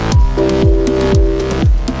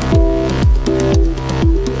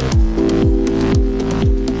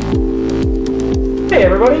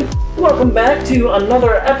welcome back to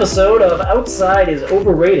another episode of Outside is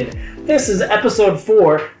Overrated. This is episode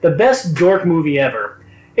 4, the best dork movie ever.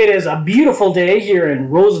 It is a beautiful day here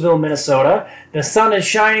in Roseville, Minnesota. The sun is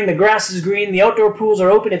shining, the grass is green, the outdoor pools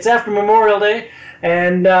are open. It's after Memorial Day,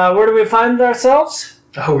 and where do we find ourselves?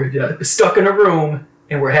 Oh, we're stuck in a room,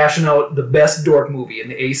 and we're hashing out the best dork movie in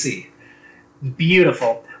the AC.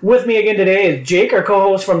 Beautiful. With me again today is Jake, our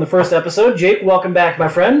co-host from the first episode. Jake, welcome back, my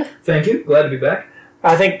friend. Thank you. Glad to be back.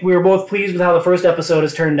 I think we were both pleased with how the first episode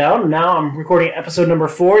has turned out. Now I'm recording episode number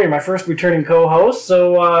 4. You're my first returning co-host,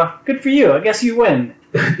 so good for you. I guess you win.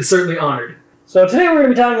 Certainly honored. So today we're going to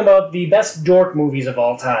be talking about the best dork movies of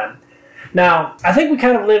all time. Now, I think we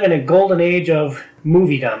kind of live in a golden age of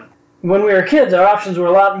moviedom. When we were kids, our options were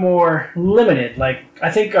a lot more limited. Like, I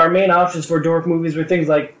think our main options for dork movies were things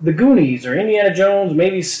like The Goonies or Indiana Jones,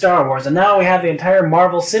 maybe Star Wars, and now we have the entire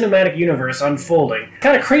Marvel Cinematic Universe unfolding.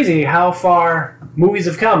 Kind of crazy how far movies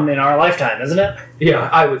have come in our lifetime, isn't it? Yeah,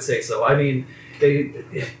 I would say so. I mean,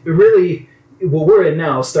 it really, what we're in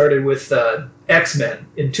now started with X-Men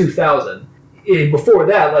in 2000. Before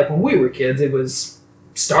that, like when we were kids, it was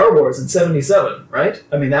Star Wars in 77, right?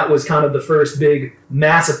 I mean, that was kind of the first big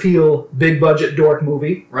mass appeal, big budget dork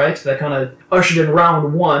movie, right? That kind of ushered in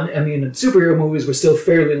round one. I mean, superhero movies were still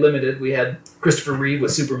fairly limited. We had Christopher Reeve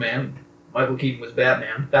with Superman, Michael Keaton was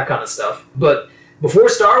Batman, that kind of stuff. But before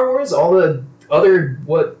Star Wars, all the other,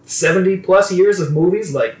 70 plus years of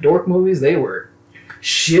movies, like dork movies, they were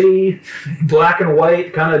shitty, black and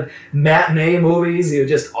white, kind of matinee movies,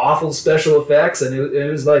 just awful special effects, and it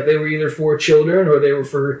was like they were either for children or they were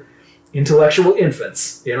for intellectual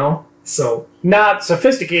infants, So not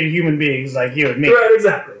sophisticated human beings like you and me. Right,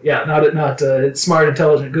 exactly. Yeah, not smart,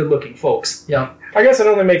 intelligent, good-looking folks. Yeah. I guess it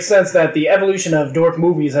only makes sense that the evolution of dork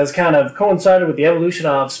movies has kind of coincided with the evolution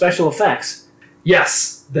of special effects.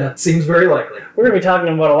 Yes, that seems very likely. We're going to be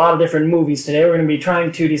talking about a lot of different movies today. We're going to be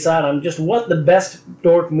trying to decide on just what the best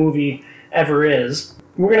dork movie ever is.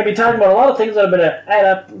 We're going to be talking about a lot of things that have been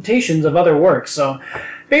adaptations of other works. So,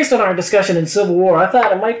 based on our discussion in Civil War, I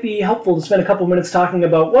thought it might be helpful to spend a couple minutes talking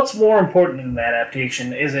about what's more important in the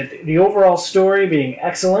adaptation. Is it the overall story being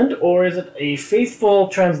excellent, or is it a faithful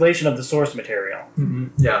translation of the source material? Mm-hmm.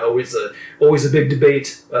 Yeah, always a big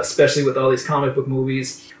debate, especially with all these comic book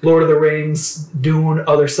movies. Lord of the Rings, Dune,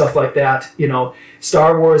 other stuff like that.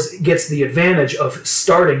 Star Wars gets the advantage of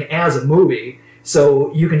starting as a movie,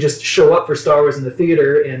 so you can just show up for Star Wars in the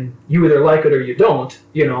theater and you either like it or you don't,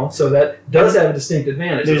 so that does have a distinct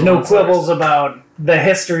advantage. There's no quibbles about the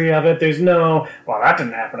history of it. There's no, well, that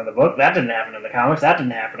didn't happen in the book, that didn't happen in the comics, that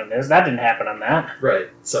didn't happen in this, that didn't happen on that. Right.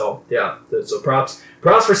 So, yeah. So props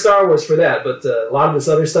for Star Wars for that, but a lot of this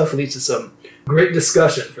other stuff leads to some great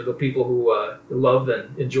discussion for the people who love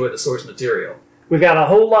and enjoy the source material. We've got a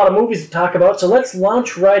whole lot of movies to talk about, so let's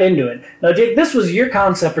launch right into it. Now, Jake, this was your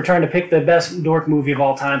concept for trying to pick the best dork movie of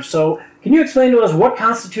all time, so can you explain to us what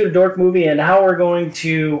constitutes a dork movie and how we're going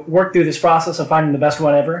to work through this process of finding the best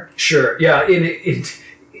one ever? Sure, yeah. In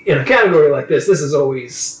a category like this is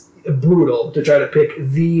always brutal to try to pick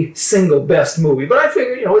the single best movie, but I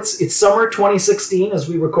figure, it's summer 2016 as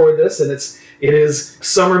we record this, and it is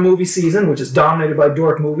summer movie season, which is dominated by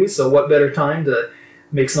dork movies, so what better time to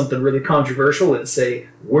make something really controversial and say,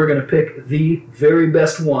 we're going to pick the very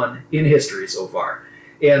best one in history so far.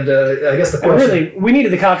 And I guess the question... Really, we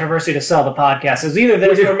needed the controversy to sell the podcast. It was either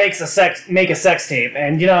this or make a sex tape.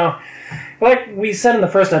 And, like we said in the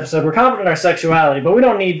first episode, we're confident in our sexuality, but we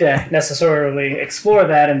don't need to necessarily explore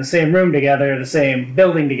that in the same room together, the same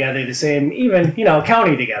building together, the same, even,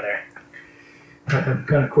 county together. I'm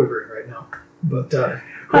kind of quivering right now. But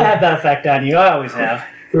I have that effect on you. I always have.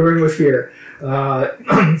 Quivering with fear.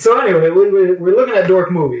 So anyway, we're looking at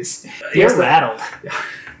dork movies. You're rattled.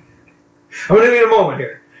 I'm going to need a moment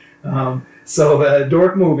here. So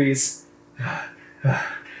dork movies.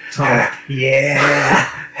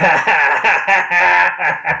 Yeah.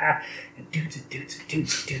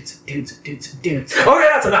 Dudes. Okay,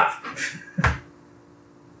 that's enough.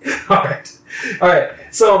 All right.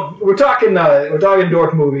 So we're talking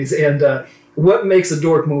dork movies, and what makes a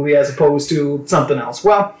dork movie as opposed to something else?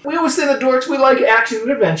 Well, we always say that dorks, we like action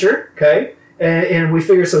and adventure, okay? And we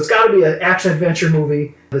figure, so it's got to be an action-adventure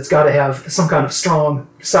movie that's got to have some kind of strong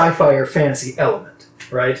sci-fi or fantasy element,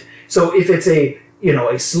 right? So if it's a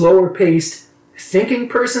slower-paced, thinking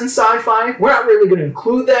person sci-fi, we're not really going to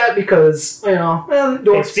include that because, dorks...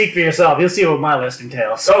 Hey, speak for yourself. You'll see what my list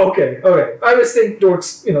entails. Oh, okay. I just think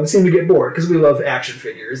dorks, seem to get bored because we love action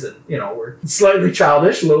figures and, we're slightly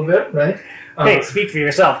childish a little bit, right? Hey, speak for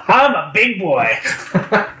yourself. I'm a big boy.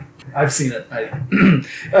 I've seen it.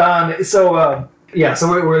 Yeah, so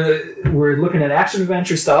we're looking at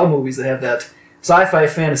action-adventure style movies that have that sci-fi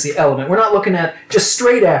fantasy element. We're not looking at just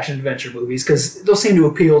straight action-adventure movies, because those seem to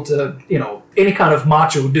appeal to, any kind of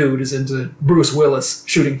macho dude is into Bruce Willis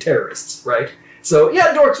shooting terrorists, right? So,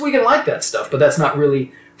 yeah, dorks, we can like that stuff, but that's not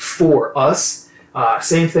really for us.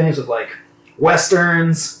 Same things with, like,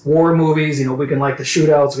 westerns, war movies. We can like the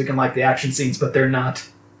shootouts, we can like the action scenes, but they're not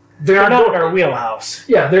in our wheelhouse.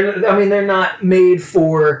 Yeah, they're not made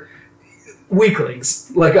for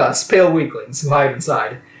weaklings like us, pale weaklings who hide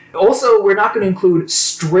inside. Also, we're not going to include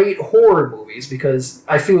straight horror movies, because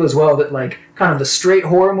I feel as well that, like, kind of the straight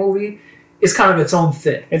horror movie is kind of its own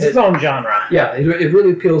thing. It's its own genre. Yeah, it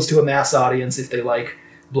really appeals to a mass audience if they like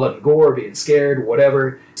blood and gore, being scared,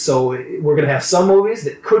 whatever. So we're going to have some movies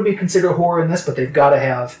that could be considered horror in this, but they've got to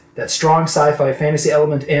have that strong sci-fi fantasy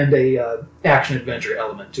element and a action-adventure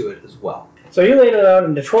element to it as well. So you laid it out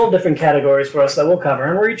into 12 different categories for us that we'll cover,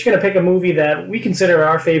 and we're each going to pick a movie that we consider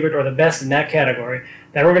our favorite or the best in that category.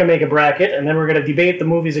 Then we're going to make a bracket, and then we're going to debate the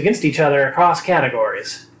movies against each other across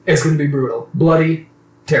categories. It's going to be brutal. Bloody.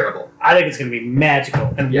 Terrible. I think it's going to be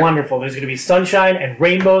magical and wonderful. There's going to be sunshine and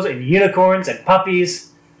rainbows and unicorns and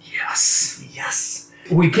puppies. Yes. Yes.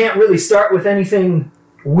 We can't really start with anything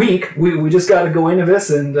weak. We just got to go into this,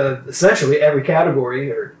 and essentially every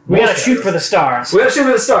category, or we got to shoot for the stars. We got to shoot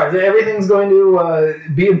for the stars. Everything's going to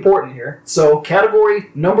be important here. So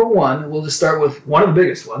category number 1, we'll just start with one of the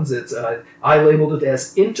biggest ones. It's I labeled it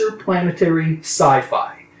as interplanetary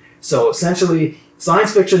sci-fi. So essentially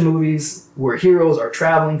science fiction movies where heroes are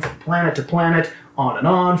traveling from planet to planet, on and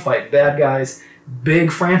on, fighting bad guys.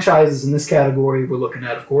 Big franchises in this category. We're looking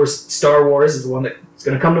at, of course, Star Wars is the one that's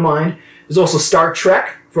going to come to mind. There's also Star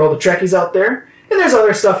Trek, for all the Trekkies out there. And there's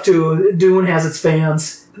other stuff too. Dune has its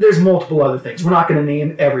fans. There's multiple other things. We're not going to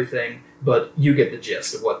name everything, but you get the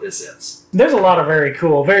gist of what this is. There's a lot of very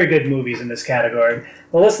cool, very good movies in this category.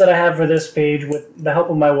 The list that I have for this page, with the help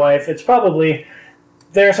of my wife,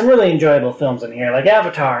 there are some really enjoyable films in here, like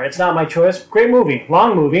Avatar. It's not my choice. Great movie.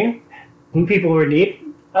 Long movie. People were neat.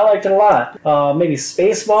 I liked it a lot. Maybe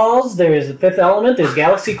Spaceballs. There's The Fifth Element. There's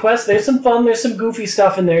Galaxy Quest. There's some fun. There's some goofy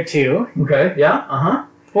stuff in there, too. Okay, yeah, uh-huh.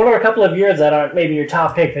 What are a couple of yours that are maybe your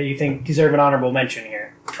top pick that you think deserve an honorable mention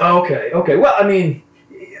here? Okay. Well, I mean,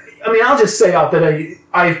 I'll just say out that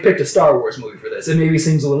I've picked a Star Wars movie for this. It maybe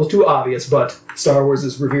seems a little too obvious, but Star Wars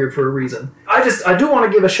is revered for a reason. I do want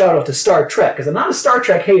to give a shout out to Star Trek, because I'm not a Star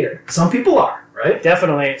Trek hater. Some people are, right?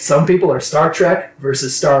 Definitely. Some people are Star Trek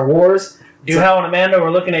versus Star Wars. Hal and Amanda, we're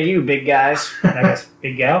looking at you, big guys. I guess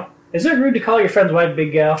big gal. Is it rude to call your friend's wife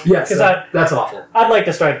big gal? Yes, that's awful. I'd like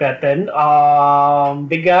to start that then.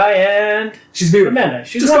 Big guy and... She's beautiful. Amanda.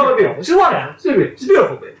 She's beautiful. She's wonderful. She's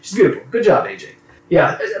beautiful, baby. She's beautiful. Good job, AJ.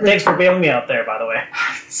 Yeah. Thanks for bailing me out there, by the way.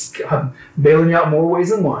 I'm bailing you out more ways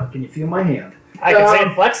than one. Can you feel my hand? I can say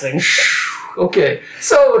it flexing. Okay.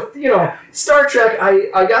 So, Star Trek,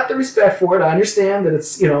 I got the respect for it. I understand that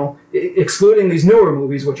it's, excluding these newer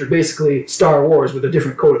movies, which are basically Star Wars with a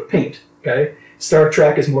different coat of paint, okay? Star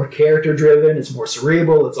Trek is more character-driven, it's more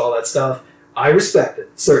cerebral, it's all that stuff. I respect it,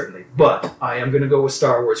 certainly. But I am going to go with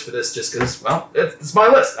Star Wars for this just because, well, it's my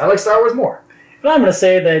list. I like Star Wars more. But I'm going to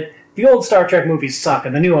say that the old Star Trek movies suck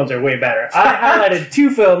and the new ones are way better. I highlighted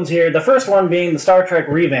 2 films here, the first one being the Star Trek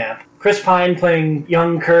revamp. Chris Pine playing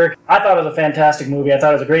young Kirk. I thought it was a fantastic movie. I thought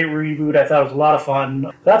it was a great reboot. I thought it was a lot of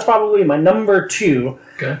fun. That's probably my number 2.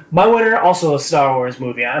 Okay. My winner, also a Star Wars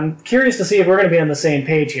movie. I'm curious to see if we're going to be on the same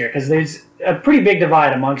page here, because there's a pretty big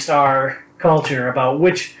divide amongst our culture about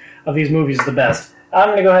which of these movies is the best. I'm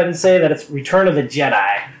going to go ahead and say that it's Return of the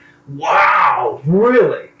Jedi. Wow,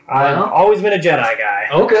 really? I've always been a Jedi guy.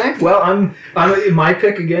 Okay, well, I'm my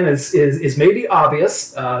pick again is maybe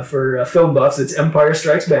obvious for film buffs. It's Empire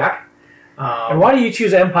Strikes Back. And why do you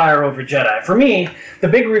choose Empire over Jedi? For me, the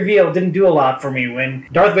big reveal didn't do a lot for me. When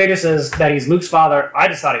Darth Vader says that he's Luke's father, I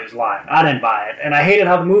just thought he was lying. I didn't buy it. And I hated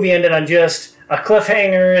how the movie ended on just a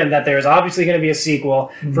cliffhanger and that there's obviously going to be a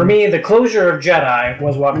sequel. Mm-hmm. For me, the closure of Jedi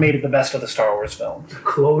was what made it the best of the Star Wars films.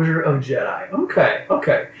 Closure of Jedi.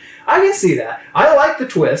 Okay. I can see that. I like the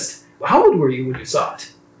twist. How old were you when you saw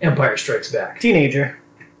it? Empire Strikes Back. Teenager.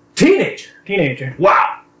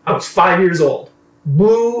 Wow. I was 5 years old.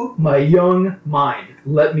 Blew my young mind,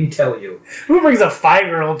 let me tell you. Who brings a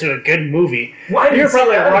 5-year-old to a good movie? You're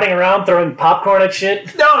probably running around throwing popcorn at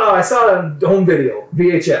shit. No, I saw it on home video.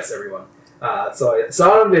 VHS, everyone. So I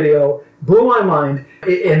saw it on video, blew my mind,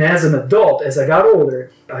 and as an adult, as I got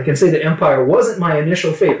older, I can say that Empire wasn't my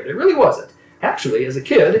initial favorite. It really wasn't. Actually, as a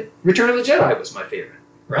kid, Return of the Jedi was my favorite.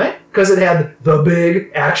 Right? Because it had the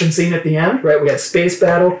big action scene at the end, right? We had space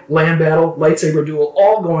battle, land battle, lightsaber duel,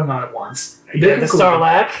 all going on at once. The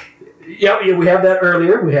Sarlacc. Yeah, we have that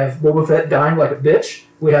earlier. We have Boba Fett dying like a bitch.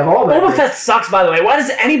 We have all that. Boba Fett sucks, by the way. Why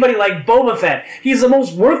does anybody like Boba Fett? He's the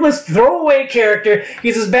most worthless throwaway character.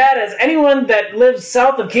 He's as bad as anyone that lives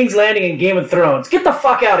south of King's Landing in Game of Thrones. Get the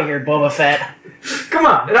fuck out of here, Boba Fett. Come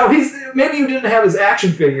on. Now maybe you didn't have his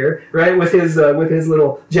action figure, right, with his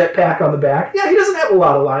little jetpack on the back. Yeah, he doesn't have a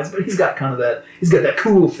lot of lines, but he's got kind of that. He's got that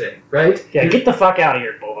cool thing, right? Yeah, get the fuck out of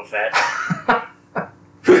here, Boba Fett.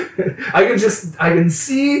 I can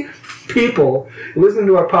see people listening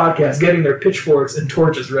to our podcast getting their pitchforks and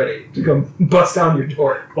torches ready to come bust down your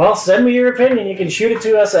door. Well, send me your opinion. You can shoot it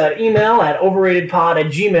to us at email at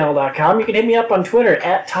overratedpod@gmail.com. You can hit me up on Twitter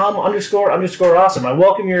at Tom__awesome. I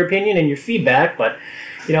welcome your opinion and your feedback, but,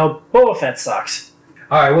 Boba Fett sucks.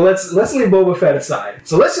 All right, well, let's leave Boba Fett aside.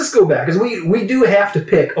 So let's just go back, because we do have to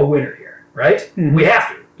pick a winner here, right? Mm-hmm. We have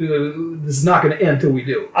to. This is not going to end until we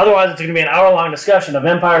do. Otherwise, it's going to be an hour-long discussion of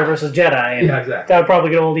Empire versus Jedi, and yeah, exactly. That would probably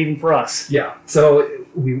get old even for us. Yeah, so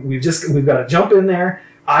we've got to jump in there.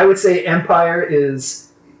 I would say Empire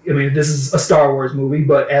is, this is a Star Wars movie,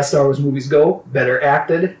 but as Star Wars movies go, better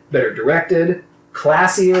acted, better directed,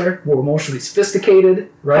 classier, more emotionally sophisticated,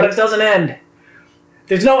 right? But it doesn't end.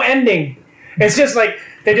 There's no ending. It's just like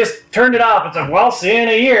they just turned it off. It's like, well, see you in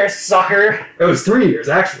a year, sucker. It was 3 years,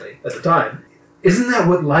 actually, at the time. Isn't that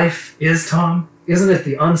what life is, Tom? Isn't it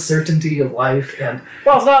the uncertainty of life? And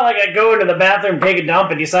well, it's not like I go into the bathroom, take a dump,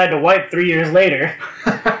 and decide to wipe 3 years later.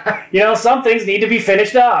 Some things need to be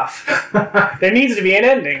finished off. There needs to be an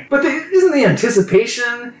ending. But isn't the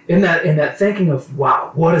anticipation in that thinking of, wow,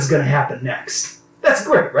 what is going to happen next? That's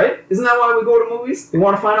great, right? Isn't that why we go to movies? We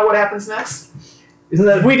want to find out what happens next? Isn't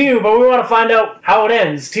that? We do, but we want to find out how it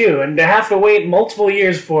ends, too. And to have to wait multiple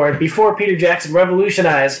years for it before Peter Jackson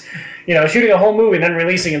revolutionized shooting a whole movie and then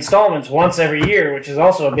releasing installments once every year, which is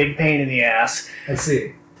also a big pain in the ass. I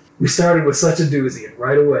see. We started with such a doozy, and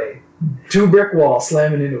right away, 2 brick walls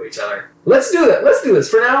slamming into each other. Let's do that. Let's do this.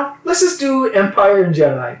 For now, let's just do Empire and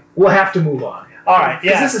Jedi. We'll have to move on. All right,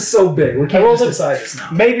 yeah. Because this is so big. We can't just decide this now.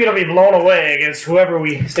 Maybe it'll be blown away against whoever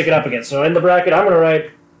we stick it up against. So in the bracket, I'm going to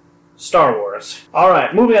write Star Wars. All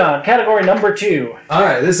right, moving on. Category number 2. All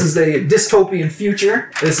right, this is a dystopian future.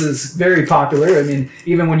 This is very popular.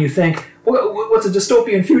 Even when you think, what's a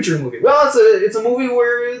dystopian future movie? Well, it's a movie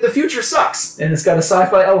where the future sucks, and it's got a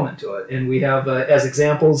sci-fi element to it. And we have, as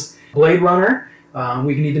examples, Blade Runner.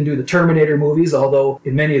 We can even do the Terminator movies, although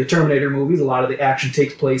in many of the Terminator movies, a lot of the action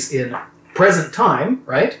takes place in present time,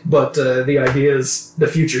 right? But the idea is the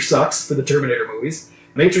future sucks for the Terminator movies.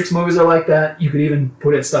 Matrix movies are like that. You could even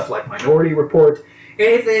put in stuff like Minority Report.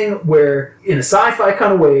 Anything where, in a sci-fi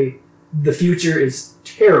kind of way, the future is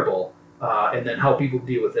terrible, and then how people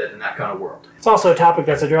deal with it in that kind of world. It's also a topic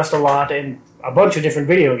that's addressed a lot in a bunch of different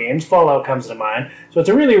video games. Fallout comes to mind. So it's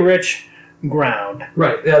a really rich ground.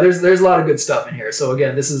 Right. Yeah, there's a lot of good stuff in here. So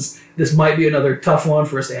again, this might be another tough one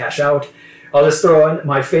for us to hash out. I'll just throw in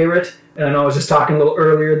my favorite, and I know I was just talking a little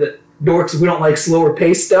earlier that dorks, we don't like slower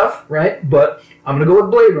paced stuff, right? But I'm going to go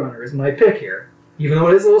with Blade Runner as my pick here. Even though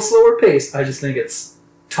it is a little slower paced, I just think it's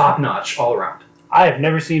top-notch all around. I have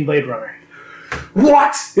never seen Blade Runner.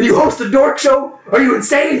 What? And you host a dork show? Are you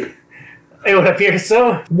insane? It would appear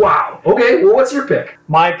so. Wow. Okay, well, what's your pick?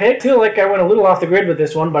 My pick? I feel like I went a little off the grid with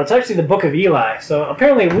this one, but it's actually the Book of Eli. So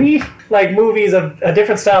apparently we like movies of a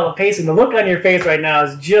different style of pacing. The look on your face right now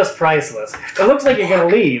is just priceless. It looks like you're going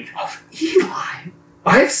to leave. Of Eli?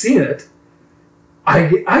 I've seen it. I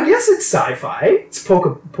guess it's sci-fi. It's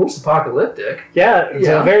post-apocalyptic. Yeah, it's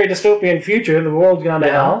a very dystopian future. The world's gone to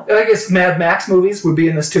hell. I guess Mad Max movies would be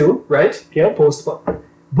in this too, right? Yep.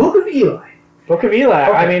 Book of Eli. Book of Eli.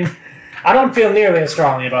 Okay. I don't feel nearly as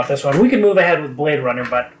strongly about this one. We can move ahead with Blade Runner,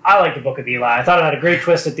 but I like the Book of Eli. I thought it had a great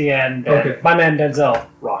twist at the end. Okay. My man Denzel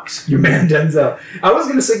rocks. Your man Denzel. I was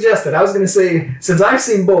going to suggest that. I was going to say, since I've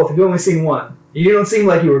seen both, you've only seen one. You don't seem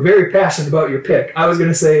like you were very passionate about your pick. I was going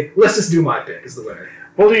to say, let's just do my pick as the winner.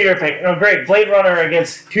 We'll do your pick. Oh, great. Blade Runner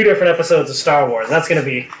against 2 different episodes of Star Wars. That's going to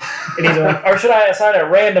be an easy one. Or should I assign it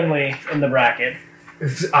randomly in the bracket?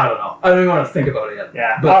 I don't know. I don't even want to think about it yet.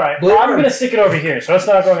 Yeah. But all right. Well, I'm going to stick it over here. So it's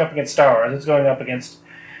not going up against Star Wars. It's going up against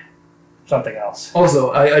something else.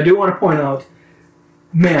 Also, I do want to point out,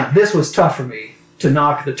 man, this was tough for me to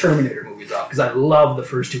knock the Terminator movies off, because I love the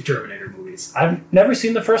first 2 Terminator movies. I've never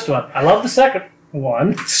seen the first one. I love the second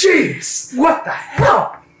one. Jeez! What the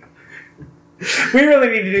hell? We really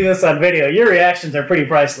need to do this on video. Your reactions are pretty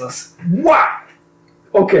priceless. Wow!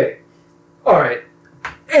 Okay. Alright.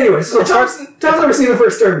 Anyway, so Tom's never seen the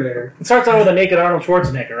first Terminator. It starts out with a naked Arnold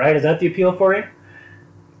Schwarzenegger, right? Is that the appeal for you?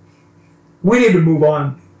 We need to move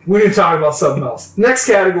on We need to talk about something else. Next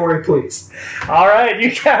category, please. All right,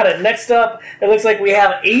 you got it. Next up, it looks like we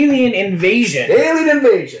have Alien Invasion. Alien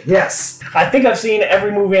Invasion, yes. I think I've seen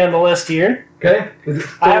every movie on the list here. Okay.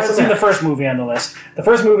 I haven't seen the first movie on the list. The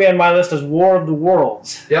first movie on my list is War of the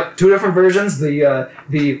Worlds. Yep, 2 different versions.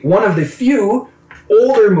 The one of the few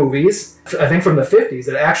older movies, I think from the 50s,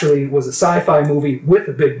 that actually was a sci-fi movie with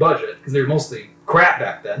a big budget, because they were mostly crap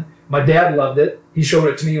back then. My dad loved it. He showed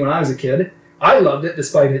it to me when I was a kid. I loved it,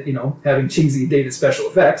 despite it, having cheesy, dated special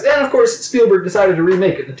effects. And, of course, Spielberg decided to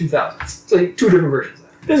remake it in the 2000s. So, 2 different versions of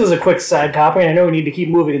that. This is a quick side topic, and I know we need to keep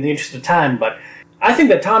moving in the interest of time, but I think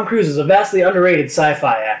that Tom Cruise is a vastly underrated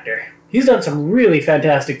sci-fi actor. He's done some really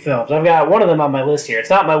fantastic films. I've got one of them on my list here.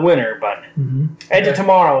 It's not my winner, but Edge of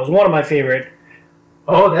Tomorrow is one of my favorite.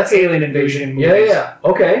 Oh, that's Alien Invasion movies. Yeah.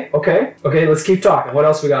 Okay, let's keep talking. What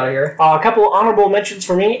else we got here? A couple honorable mentions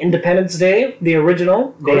for me. Independence Day, the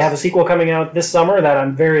original. They have a sequel coming out this summer that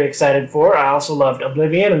I'm very excited for. I also loved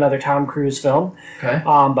Oblivion, another Tom Cruise film. Okay.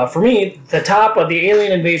 But for me, the top of the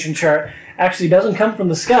Alien Invasion chart actually doesn't come from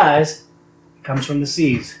the skies. It comes from the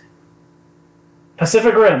seas.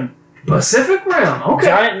 Pacific Rim. Pacific Rim, okay.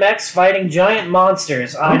 Giant mechs fighting giant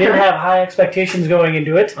monsters. I didn't have high expectations going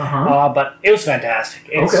into it, but it was fantastic.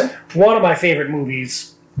 It's one of my favorite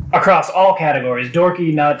movies across all categories.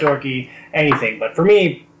 Dorky, not dorky, anything. But for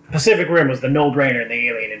me, Pacific Rim was the no-brainer in the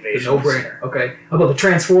Alien Invasion. The no-brainer, okay. How about the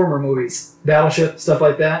Transformer movies? Battleship, stuff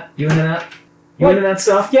like that? You into that? Into that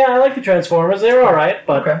stuff? Yeah, I like the Transformers. They were alright,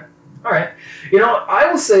 but... Okay, alright. I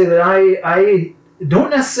will say that I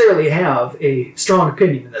don't necessarily have a strong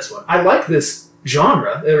opinion in this one. I like this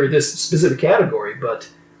genre, or this specific category, but...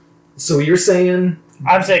 So you're saying...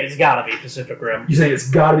 I'm saying it's gotta be Pacific Rim. You're saying it's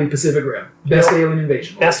gotta be Pacific Rim. Best Alien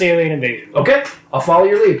Invasion. Best Alien Invasion. Okay, I'll follow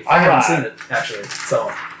your lead. I haven't seen it, actually,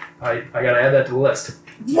 so I gotta add that to the list.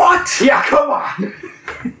 What? Yeah, come on!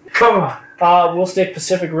 Come on. We'll stick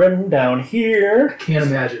Pacific Rim down here. Can't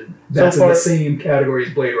imagine that's in the same category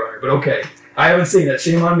as Blade Runner, but okay. I haven't seen it.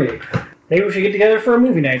 Shame on me. Maybe we should get together for a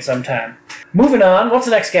movie night sometime. Moving on, what's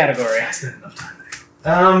the next category? That's not enough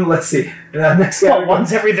time. Let's see. Next category.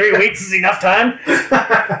 Once every 3 weeks is enough time?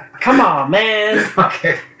 Come on, man.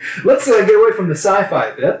 Okay. Let's get away from the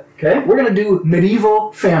sci-fi bit, okay? We're going to do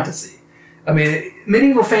medieval fantasy. I mean,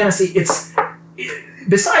 medieval fantasy,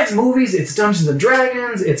 besides movies, it's Dungeons and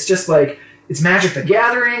Dragons, it's just like, it's Magic the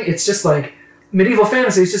Gathering, it's just like, medieval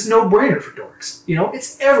fantasy is just no-brainer for dorks.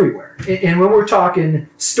 It's everywhere. And when we're talking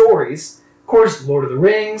stories, of course, Lord of the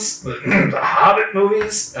Rings, the Hobbit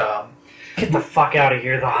movies. Get the fuck out of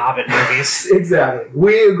here, the Hobbit movies. Exactly.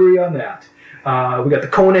 We agree on that. We got the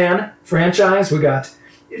Conan franchise. We got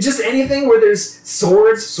just anything where there's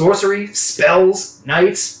swords, sorcery, spells,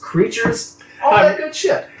 knights, creatures, all that good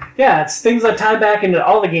shit. Yeah, it's things that tie back into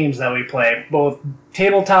all the games that we play, both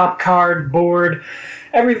tabletop, card, board.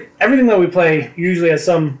 Everything that we play usually has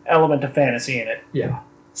some element of fantasy in it. Yeah.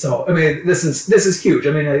 So, I mean, this is huge.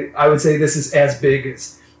 I mean, I would say this is as big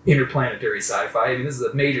as interplanetary sci-fi. I mean, this is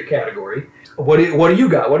a major category. What do you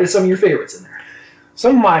got? What are some of your favorites in there?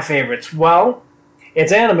 Some of my favorites. Well,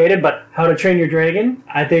 it's animated, but How to Train Your Dragon,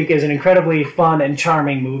 I think, is an incredibly fun and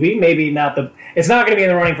charming movie. It's not going to be in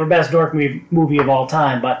the running for best dork movie of all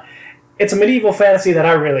time, but it's a medieval fantasy that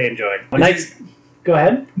I really enjoyed. Go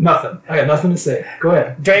ahead. Nothing. I got nothing to say. Go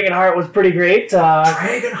ahead. Dragonheart was pretty great.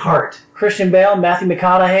 Dragonheart. Christian Bale, Matthew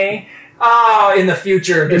McConaughey. Oh, in the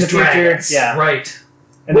future. In the future, dragons. yeah. Right.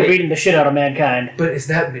 And they're beating the shit out of mankind. But is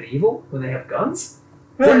that medieval when they have guns?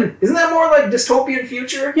 Isn't that more like dystopian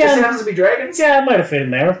future? Yeah. Just happens to be dragons? Yeah, it might have fit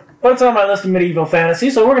in there. But it's on my list of medieval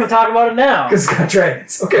fantasy, so we're going to talk about it now. Because it's got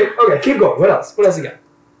dragons. Okay, keep going. What else? What else you got?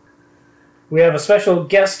 We have a special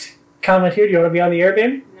guest comment here. Do you want to be on the air,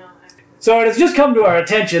 babe? No. So it has just come to our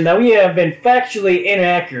attention that we have been factually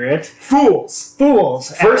inaccurate. Fools. At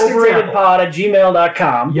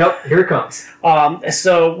overratedpod@gmail.com. Yep, here it comes.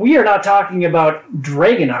 So we are not talking about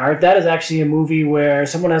Dragonheart. That is actually a movie where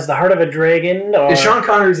someone has the heart of a dragon. Or Sean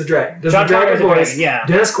Connery's a dragon. Sean Connery's a dragon, yeah.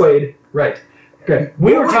 Dennis Quaid. Right. Okay.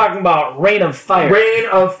 We were talking about Reign of Fire. Reign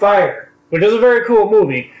of Fire. Which is a very cool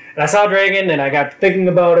movie. And I saw Dragon, and I got thinking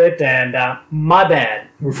about it, and my bad.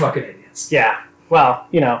 We're fucking idiots. Yeah. Well,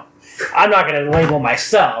 I'm not going to label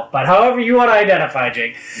myself, but however you want to identify,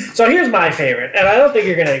 Jake. So here's my favorite, and I don't think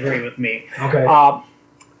you're going to agree with me. Okay.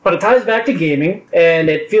 But it ties back to gaming, and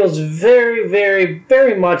it feels very, very,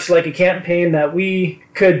 very much like a campaign that we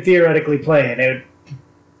could theoretically play in.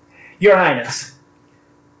 Your Highness.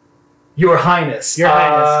 Your Highness. Your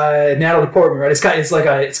Highness. Natalie Portman, right? It's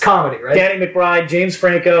comedy, right? Danny McBride, James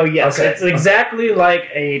Franco, yes. Okay. It's exactly like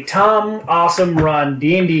a Tom Awesome Run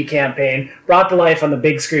D&D campaign brought to life on the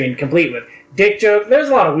big screen, complete with dick joke. There's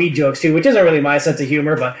a lot of weed jokes too, which isn't really my sense of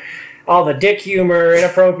humor, but all the dick humor,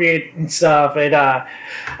 inappropriate and stuff.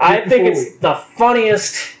 I think it's the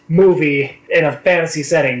funniest movie in a fantasy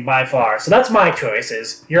setting by far. So that's my choice,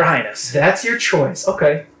 is Your Highness. That's your choice.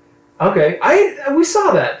 Okay. We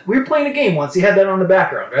saw that. We were playing a game once. You had that on the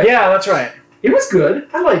background, right? Yeah, that's right. It was good.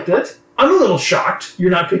 I liked it. I'm a little shocked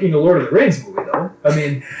you're not picking a Lord of the Rings movie, though. I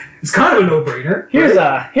mean, it's kind of a no-brainer.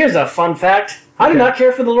 Here's a fun fact. I do not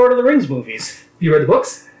care for the Lord of the Rings movies. You read the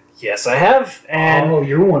books? Yes, I have. And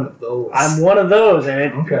you're one of those. I'm one of those.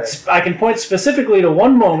 And I can point specifically to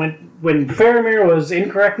one moment when Faramir was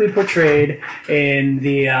incorrectly portrayed in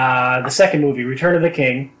the second movie, Return of the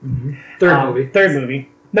King. Mm-hmm. Third movie.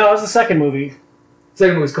 No, it was the second movie.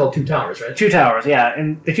 Second movie's called Two Towers, right? Two Towers, yeah.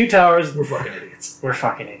 And the Two Towers... We're fucking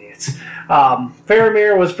idiots.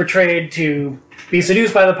 Faramir was portrayed to be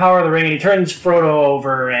seduced by the power of the ring, and he turns Frodo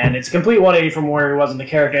over, and it's a complete 180 from where he was in the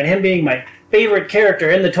character. And him being my favorite character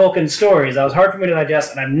in the Tolkien stories, that was hard for me to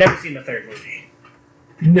digest, and I've never seen the third movie.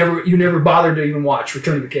 You never bothered to even watch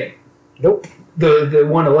Return of the King? Nope. The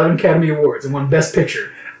won 11 Academy Awards and won Best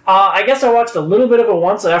Picture. I guess I watched a little bit of it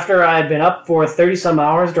once after I had been up for 30-some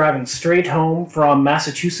hours driving straight home from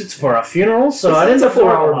Massachusetts for a funeral, so I didn't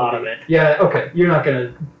absorb a lot of it. Yeah, okay. You're not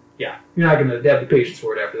gonna have the patience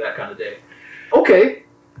for it after that kind of day. Okay,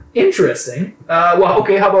 interesting.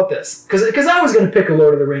 Okay, how about this? Because I was gonna pick a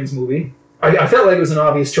Lord of the Rings movie. I felt like it was an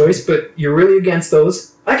obvious choice, but you're really against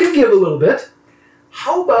those. I can give a little bit.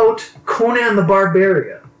 How about Conan the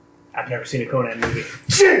Barbarian? I've never seen a Conan movie.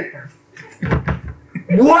 Shit!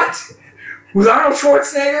 What? With Arnold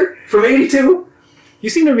Schwarzenegger from '82? You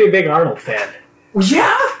seem to be a big Arnold fan. Well,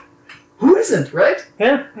 yeah. Who isn't, right?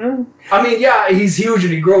 Yeah. I mean, yeah, he's huge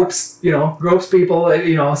and he gropes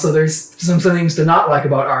people, so there's some things to not like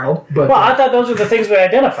about Arnold. But I thought those were the things we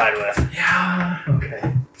identified with. Yeah,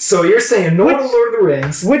 okay. So you're saying no to Lord of the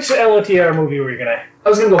Rings. Which LOTR movie were you gonna... I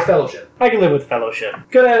was gonna go Fellowship. I can live with Fellowship.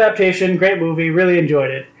 Good adaptation, great movie, really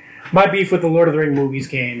enjoyed it. My beef with the Lord of the Rings movies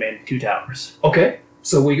came in Two Towers. Okay,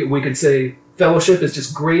 so we could say Fellowship is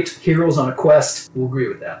just great heroes on a quest. We'll agree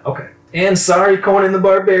with that. Okay. And sorry, Conan the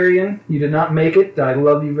Barbarian, you did not make it. I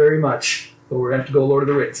love you very much, but we're going to have to go Lord of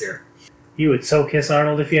the Rings here. You would so kiss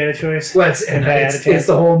Arnold if you had a choice? Well, it's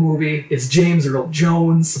the whole movie. It's James Earl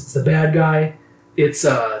Jones. It's the bad guy. It's,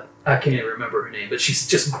 I can't even remember her name, but she's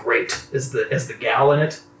just great as the gal in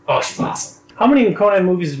it. Oh, she's awesome. How many Conan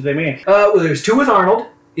movies did they make? Well, there's two with Arnold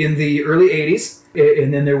in the early 80s,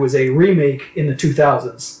 and then there was a remake in the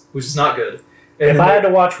 2000s, which is not good. And if I had to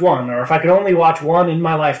watch one, or if I could only watch one in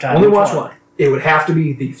my lifetime... Only watch one. It would have to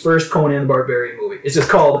be the first Conan the Barbarian movie. It's just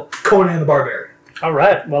called Conan the Barbarian. All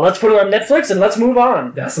right. Well, let's put it on Netflix and let's move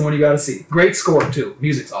on. That's the one you got to see. Great score, too.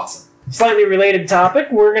 Music's awesome. Slightly related topic,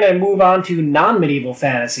 we're going to move on to non-medieval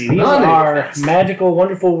fantasy. These are magical,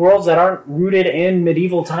 wonderful worlds that aren't rooted in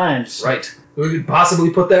medieval times. Right. We could possibly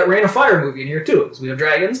put that Reign of Fire movie in here, too, because we have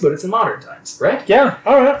dragons, but it's in modern times, right? Yeah,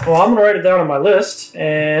 all right. Well, I'm going to write it down on my list,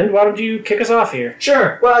 and why don't you kick us off here?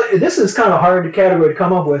 Sure. Well, this is kind of hard category to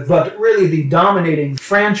come up with, but really the dominating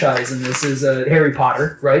franchise in this is Harry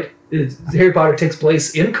Potter, right? Harry Potter takes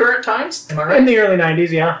place in current times, am I right? In the early 90s,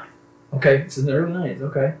 yeah. Okay, it's in the early 90s,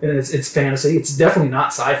 okay. And it's fantasy. It's definitely not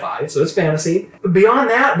sci-fi, so it's fantasy. But beyond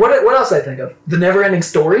that, what else I think of? The Never-Ending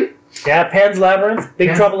Story? Yeah, Pan's Labyrinth,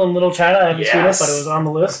 Big Trouble in Little China. I haven't seen it, but it was on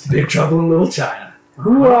the list. Big Trouble in Little China.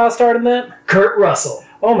 Who starred in that? Kurt Russell.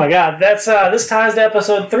 Oh my god, that's this ties to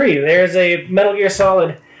episode 3. There's a Metal Gear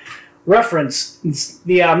Solid reference.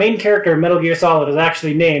 The main character of Metal Gear Solid is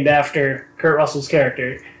actually named after Kurt Russell's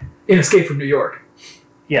character. In Escape from New York.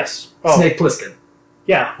 Yes. Snake Plissken.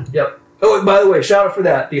 Yeah. Yep. Oh, and by the way, shout out for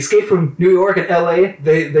that. The Escape from New York and L.A.,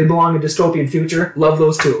 they belong in dystopian future. Love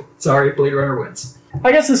those two. Sorry, Blade Runner wins.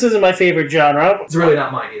 I guess this isn't my favorite genre. It's really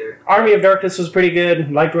not mine either. Army of Darkness was pretty good.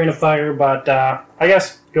 Liked Reign of Fire, but I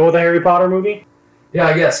guess go with the Harry Potter movie. Yeah,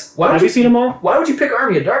 I guess. Have you seen them all? Why would you pick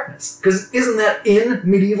Army of Darkness? Because isn't that in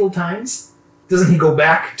medieval times? Doesn't he go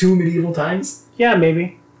back to medieval times? Yeah,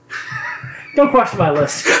 maybe. Don't question my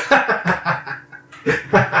list.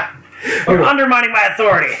 You're undermining my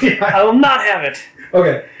authority. Yeah. I will not have it.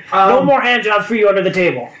 Okay. No more hand jobs for you under the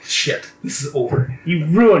table. Shit. This is over. You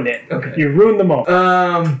ruined it. Okay. You ruined them all.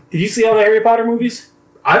 Did you see all the Harry Potter movies?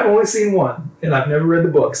 I've only seen one, and I've never read the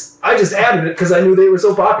books. I just added it because I knew they were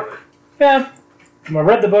so popular. Yeah. I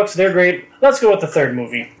read the books. They're great. Let's go with the third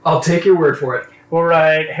movie. I'll take your word for it. We'll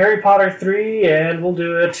write Harry Potter 3, and we'll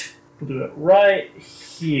do it right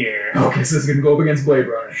here. Okay, so it's going to go up against Blade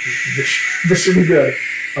Runner. This should be good.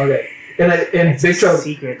 Okay. And Big Trouble.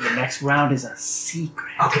 Secret. The next round is a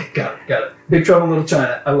secret. Okay, got it. Big Trouble in Little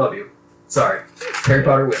China. I love you. Sorry. Harry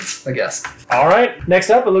Potter wins, I guess. All right. Next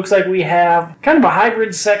up, it looks like we have kind of a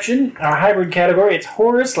hybrid section, our hybrid category. It's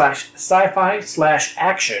horror / sci-fi /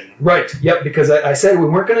 action. Right. Yep. Because I said we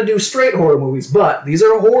weren't going to do straight horror movies, but these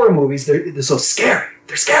are horror movies. They're so scary.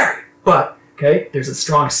 They're scary. But okay, there's a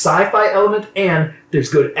strong sci-fi element and there's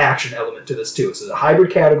good action element to this too. So it's a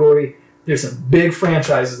hybrid category. There's some big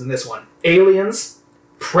franchises in this one: Aliens,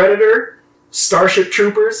 Predator, Starship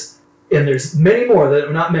Troopers. And there's many more that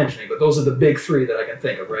I'm not mentioning, but those are the big three that I can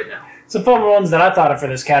think of right now. Some fun ones that I thought of for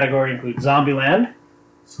this category include Zombieland.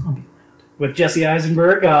 Zombieland. With Jesse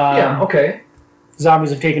Eisenberg. Yeah, okay.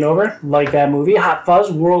 Zombies Have Taken Over. Like that movie. Hot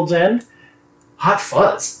Fuzz, World's End. Hot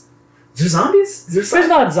Fuzz? Is there zombies? There's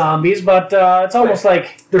not zombies, but it's almost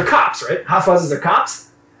like... They're cops, right? Hot Fuzz is their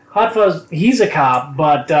cops? Hot Fuzz, he's a cop,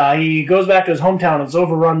 but he goes back to his hometown and it's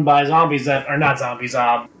overrun by zombies that are not zombies,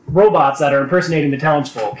 robots that are impersonating the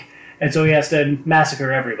townsfolk. And so he has to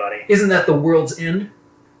massacre everybody. Isn't that The World's End?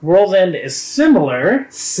 World's End is similar.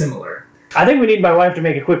 Similar. I think we need my wife to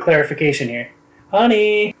make a quick clarification here.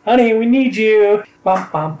 Honey, we need you.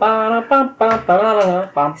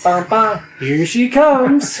 Here she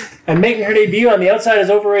comes. And making her debut on the Outside is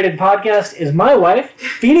Overrated podcast is my wife,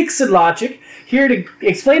 Phoenix Sidlogic, here to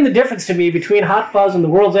explain the difference to me between Hot Fuzz and The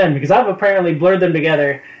World's End, because I've apparently blurred them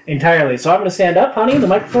together entirely. So I'm going to stand up, honey. The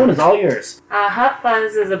microphone is all yours. Hot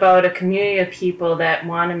Fuzz is about a community of people that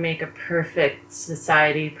want to make a perfect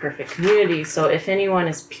society, perfect community. So if anyone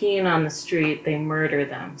is peeing on the street, they murder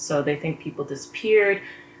them. So they think people disappeared,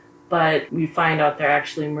 but we find out they're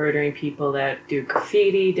actually murdering people that do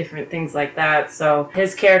graffiti, different things like that. So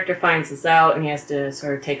his character finds this out, and he has to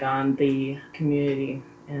sort of take on the community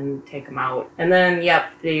and take them out. And then,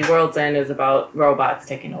 The World's End is about robots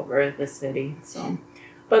taking over the city. So,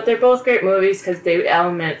 but they're both great movies because they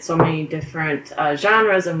element so many different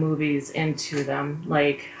genres of movies into them.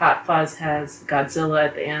 Like Hot Fuzz has Godzilla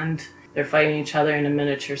at the end. They're fighting each other in a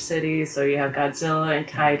miniature city, so you have Godzilla and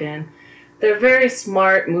tied in. They're very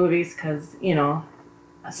smart movies because,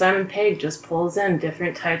 Simon Pegg just pulls in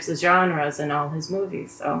different types of genres in all his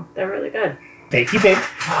movies, so they're really good. Thank you, babe.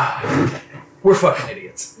 We're fucking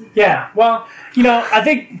idiots. Yeah, well, I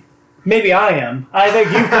think maybe I am. I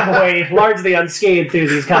think you've come away largely unscathed through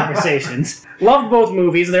these conversations. Loved both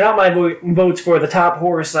movies. They're not my votes for the top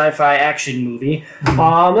horror sci-fi action movie.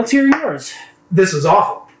 Let's hear yours. This was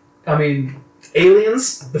awful. I mean,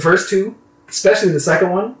 Aliens, the first two, especially the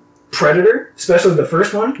second one. Predator, especially the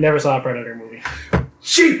first one. Never saw a Predator movie.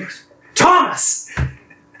 Jeepers! Thomas!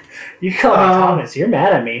 You call me Thomas. You're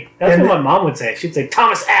mad at me. That's what my mom would say. She'd say,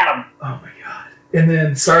 Thomas Adam. Oh my god. And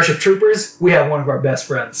then Starship Troopers, we have one of our best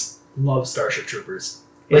friends. Loves Starship Troopers.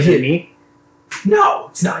 Is it me? No,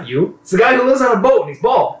 it's not you. It's the guy who lives on a boat and he's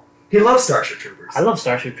bald. He loves Starship Troopers. I love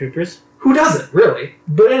Starship Troopers. Who doesn't, really?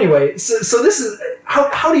 But anyway, so this is...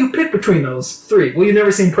 How do you pick between those three? Well, you've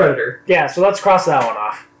never seen Predator. Yeah, so let's cross that one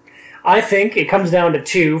off. I think it comes down to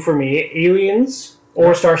two for me, Aliens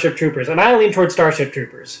or Starship Troopers. And I lean towards Starship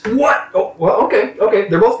Troopers. What? Oh, well, okay.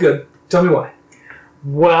 They're both good. Tell me why.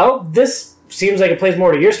 Well, this seems like it plays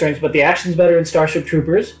more to your strengths, but the action's better in Starship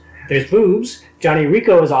Troopers. There's boobs. Johnny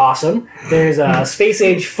Rico is awesome. There's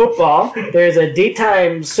space-age football. There's a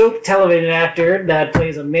daytime soap television actor that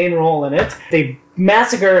plays a main role in it. They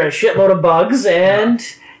massacre a shitload of bugs, and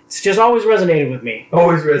it's just always resonated with me.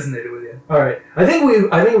 Always resonated with you. All right. I think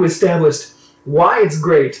we established why it's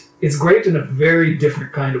great. It's great in a very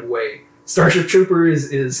different kind of way. Starship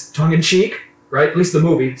Troopers is tongue-in-cheek, right? At least the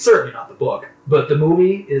movie. Certainly not the book. But the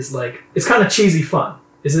movie is it's kind of cheesy fun,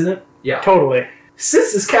 isn't it? Yeah. Totally.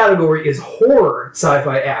 Since this category is horror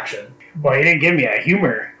sci-fi action. Well, you didn't give me a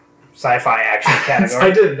humor sci-fi action category.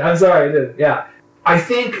 I did. I'm sorry, I did. Yeah. I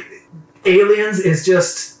think Aliens is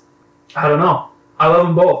just... I don't know. I love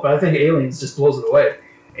them both, but I think Aliens just blows it away.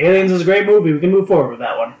 Aliens is a great movie. We can move forward with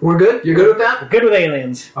that one. We're good? You're good with that? We're good with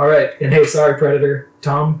Aliens. All right. And hey, sorry, Predator.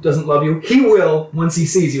 Tom doesn't love you. He will once he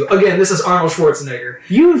sees you. Again, this is Arnold Schwarzenegger.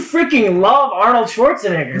 You freaking love Arnold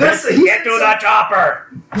Schwarzenegger. Get to the chopper.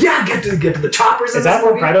 Yeah, get to the choppers. Is that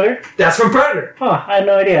from Predator? That's from Predator. Huh, I had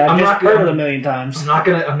no idea. I've just heard it a million times.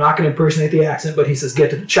 I'm not gonna impersonate the accent, but he says, "Get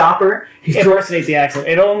to the chopper." Impersonate the accent.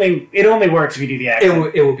 It only works if you do the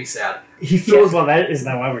accent. It will be sad. He throws. Well, isn't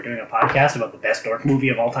that why we're doing a podcast about the best dork movie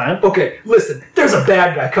of all time? Okay, listen. There's a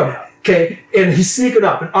bad guy coming up. Okay, and he's sneaking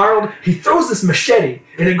up, and Arnold, he throws this machete,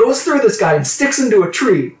 and it goes through this guy and sticks into a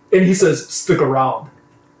tree, and he says, "Stick around."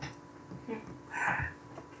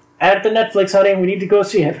 Add it to Netflix, honey. We need to go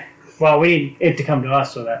see it. Well, we need it to come to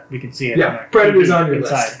us so that we can see it. Yeah, on our Predator's TV on your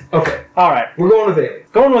inside. list. Okay, All right. we're going with Alien.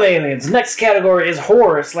 Going with aliens. Next category is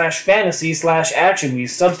horror/fantasy/action. We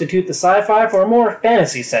substitute the sci-fi for a more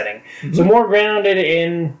fantasy setting. So more grounded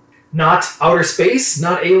in... Not outer space,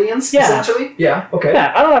 not aliens, Yeah. essentially? Yeah, okay.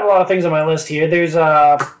 Yeah, I don't have a lot of things on my list here. There's,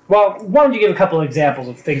 well, why don't you give a couple of examples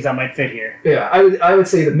of things that might fit here? Yeah, I would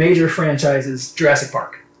say the major franchise is Jurassic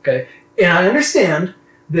Park, okay? And I understand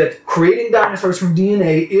that creating dinosaurs from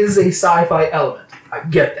DNA is a sci-fi element. I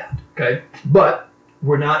get that, okay? But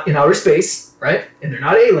we're not in outer space, right? And they're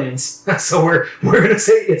not aliens, so we're going to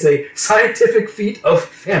say it's a scientific feat of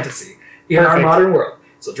fantasy in our Perfect. modern world.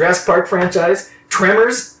 So Jurassic Park franchise,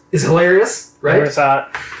 Tremors is hilarious, right? Never saw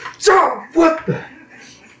it. So, what the...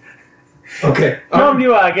 Okay. Mom, you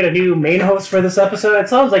get a new main host for this episode? It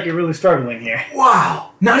sounds like you're really struggling here.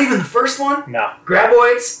 Wow. Not even the first one? No.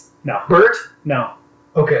 Graboids? No. Bert? No.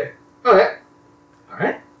 Okay. Alright.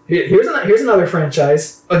 Alright. Here's another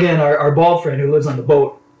franchise. Again, our bald friend who lives on the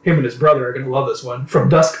boat, him and his brother are going to love this one. From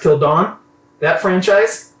Dusk Till Dawn. That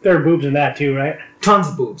franchise. There are boobs in that too, right? Tons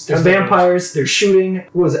of boobs. There's Tons of vampires. There's shooting.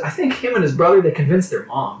 What was it? I think him and his brother, they convinced their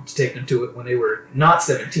mom to take them to it when they were not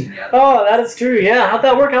 17 yet. Oh, that is true. Yeah, how'd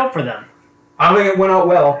that work out for them? I don't think it went out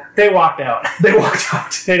well. They walked out. They walked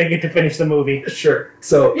out. They didn't get to finish the movie. Sure.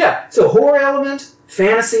 So, yeah. So, horror element,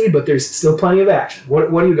 fantasy, but there's still plenty of action.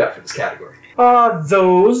 What do you got for this category?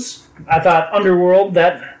 Those. I thought Underworld,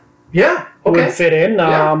 that Yeah. Okay. would fit in.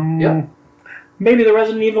 Yeah. Maybe the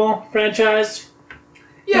Resident Evil franchise.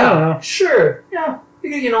 I don't Yeah. know. Sure. Yeah.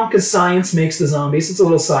 You know, because science makes the zombies. It's a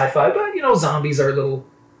little sci-fi, but, you know, zombies are a little,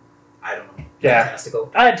 I don't know, Yeah.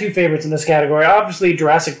 fantastical. I had two favorites in this category. Obviously,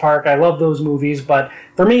 Jurassic Park. I love those movies, but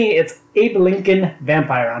for me, it's Abe Lincoln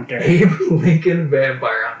Vampire Hunter. Abe Lincoln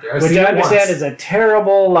Vampire Hunter. I've Which seen I it understand once. is a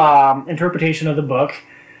terrible interpretation of the book,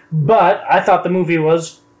 but I thought the movie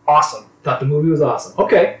was awesome. Thought the movie was awesome.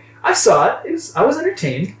 Okay. I saw it. I was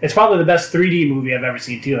entertained. It's probably the best 3D movie I've ever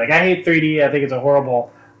seen, too. Like, I hate 3D. I think it's a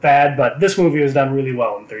horrible fad, but this movie was done really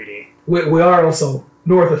well in 3D. We are also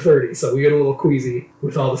north of 30, so we get a little queasy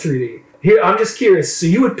with all the 3D. Here, I'm just curious. So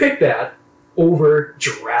you would pick that over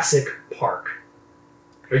Jurassic Park?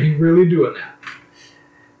 Are you really doing that?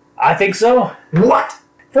 I think so. What?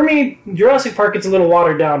 For me, Jurassic Park gets a little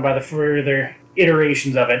watered down by the further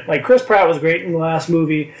iterations of it. Like, Chris Pratt was great in the last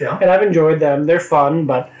movie, Yeah. and I've enjoyed them. They're fun,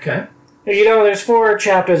 but... Okay. You know, there's 4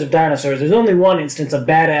 chapters of dinosaurs. There's only one instance of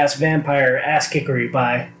badass vampire ass-kickery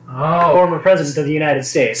by Oh. former president of the United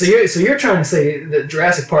States. So you're trying to say that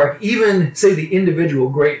Jurassic Park, even say the individual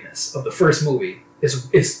greatness of the first movie,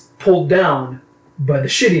 is pulled down by the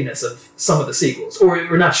shittiness of some of the sequels,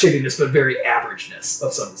 or not shittiness, but very averageness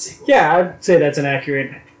of some of the sequels. Yeah, I'd say that's an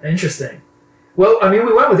accurate... Interesting. Well, I mean,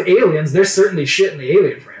 we went with Aliens. There's certainly shit in the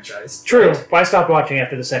Alien franchise. True. Right? Well, I stopped watching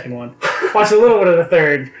after the second one. Watched a little bit of the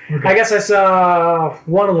third. Okay. I guess I saw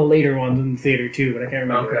one of the later ones in the theater too, but I can't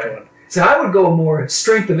remember Okay. which one. So I would go more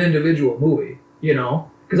strength of individual movie, you know?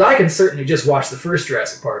 Because I can certainly just watch the first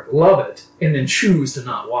Jurassic Park, love it, and then choose to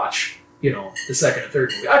not watch, you know, the second and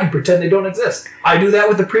third movie. I can pretend they don't exist. I do that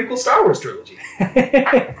with the prequel Star Wars trilogy.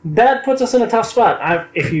 That puts us in a tough spot.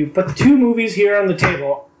 If you put the 2 movies here on the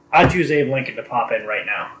table, I'd choose Abe Lincoln to pop in right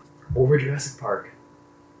now. Over Jurassic Park.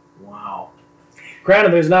 Wow.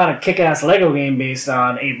 Granted, there's not a kick-ass Lego game based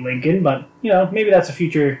on Abe Lincoln, but, you know, maybe that's a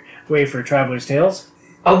future way for Traveler's Tales.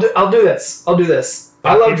 I'll do this. I love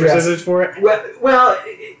Paper, Jurassic. scissors for it. Well,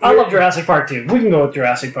 I love Jurassic Park too. We can go with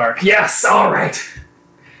Jurassic Park. Yes, all right.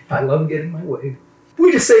 I love getting my way.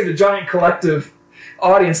 We just saved a giant collective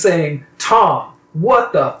audience saying, Tom,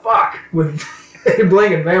 what the fuck with Abe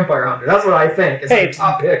Lincoln Vampire Hunter? That's what I think is Hey, my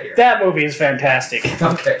top pick here. That movie is fantastic.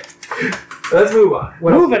 Okay. Let's move on.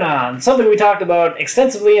 What else? Moving on, something we talked about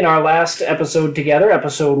extensively in our last episode together,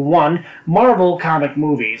 episode 1, Marvel comic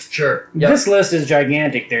movies. Sure. Yep. This list is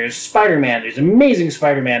gigantic. There's Spider-Man, there's Amazing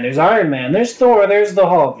Spider-Man, there's Iron Man, there's Thor, there's the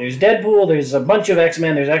Hulk, there's Deadpool, there's a bunch of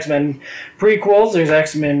X-Men, there's X-Men prequels, there's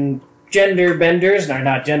X-Men gender benders, no,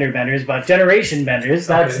 not gender benders, but generation benders.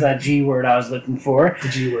 That's Okay. that G word I was looking for. The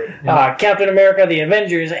G word. Captain America, the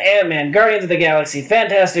Avengers, Ant-Man, Guardians of the Galaxy,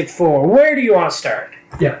 Fantastic Four. Where do you want to start?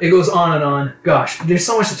 Yeah, it goes on and on. Gosh, there's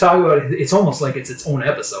so much to talk about. It's almost like it's its own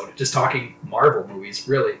episode, just talking Marvel movies,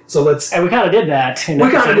 really. So let's... And we kind of did that. We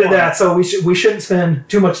kind of did that, so we shouldn't spend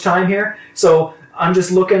too much time here. So I'm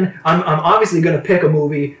just looking. I'm obviously going to pick a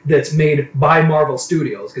movie that's made by Marvel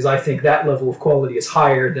Studios, because I think that level of quality is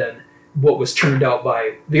higher than what was turned out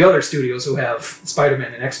by the other studios who have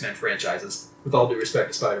Spider-Man and X-Men franchises. With all due respect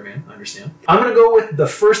to Spider-Man, I understand. I'm going to go with the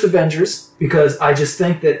first Avengers, because I just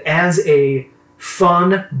think that as a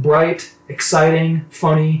fun, bright, exciting,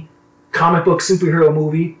 funny comic book superhero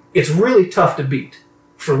movie, it's really tough to beat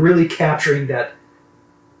for really capturing that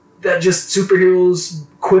just superheroes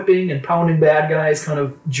quipping and pounding bad guys kind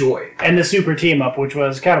of joy. And the super team up, which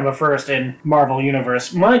was kind of a first in Marvel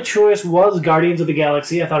Universe. My choice was Guardians of the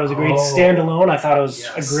Galaxy. I thought it was a great standalone. I thought it was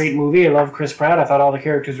a great movie. I love Chris Pratt. I thought all the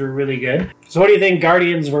characters were really good. So what do you think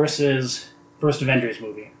Guardians versus First Avengers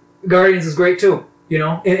movie? Guardians is great too, you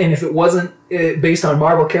know? And if it wasn't based on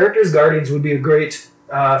Marvel characters, Guardians would be a great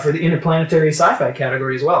for the interplanetary sci-fi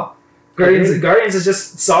category as well. Guardians is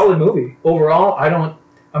just a solid movie. Overall,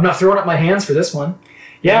 I'm not throwing up my hands for this one.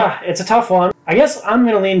 Yeah, it's a tough one. I guess I'm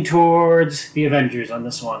going to lean towards the Avengers on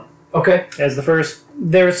this one. Okay. As the first,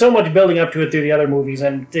 there was so much building up to it through the other movies,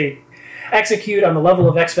 and they execute on the level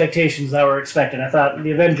of expectations that were expected. I thought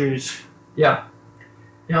the Avengers... Yeah.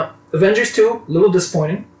 Yeah. Avengers 2, a little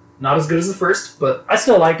disappointing. Not as good as the first, but... I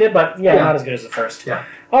still liked it, but not as good as the first. Yeah.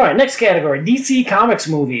 All right, next category, DC Comics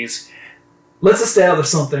movies. Let's establish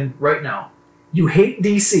something right now. You hate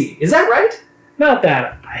DC. Is that right? Not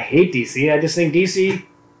that I hate DC, I just think DC...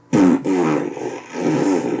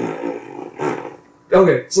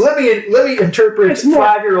 Okay, so let me interpret It's more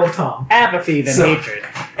 5-year-old Tom. Apathy than hatred.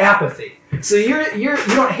 Apathy. So you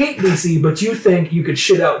don't hate DC, but you think you could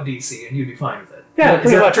shit out DC and you'd be fine with it. Yeah, is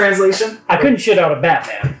pretty that much. the translation? I couldn't shit out a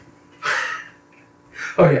Batman.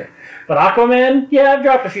 Okay. But Aquaman, yeah, I've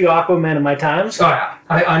dropped a few Aquaman in my times. Oh yeah,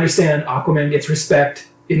 I understand. Aquaman gets respect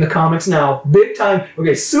in the comics now, big time.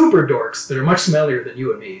 Okay, super dorks that are much smellier than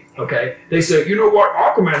you and me. Okay, they say, you know what,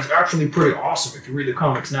 Aquaman's actually pretty awesome if you read the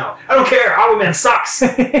comics now. I don't care. Aquaman sucks.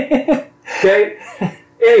 Okay.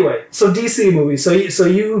 Anyway, so DC movies. So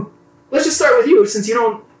you. Let's just start with you, since you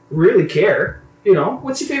don't really care. You know,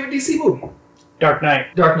 what's your favorite DC movie? Dark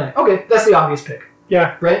Knight. Dark Knight. Okay, that's the obvious pick,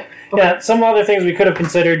 Yeah. right? Okay. Yeah, some other things we could have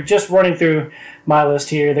considered, just running through my list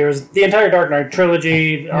here. There's the entire Dark Knight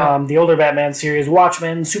trilogy, the older Batman series,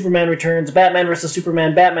 Watchmen, Superman Returns, Batman vs.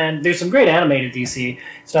 Superman, Batman. There's some great animated DC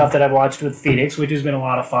stuff that I've watched with Phoenix, which has been a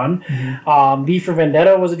lot of fun. Mm-hmm. V for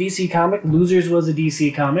Vendetta was a DC comic. Losers was a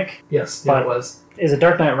DC comic. Yes, But- it was. Is it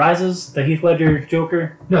Dark Knight Rises, the Heath Ledger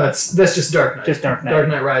Joker? No, that's just Dark Knight. Just Dark Knight. Dark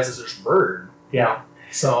Knight Rises is Bird. Yeah.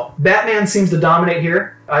 So Batman seems to dominate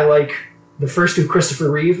here. I like the first two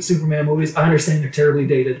Christopher Reeve Superman movies. I understand they're terribly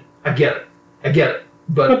dated. I get it.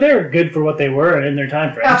 But they're good for what they were and in their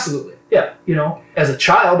time frame. Absolutely. Yeah. You know, as a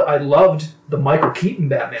child, I loved the Michael Keaton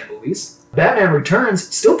Batman movies. Batman Returns,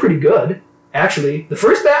 still pretty good. Actually, the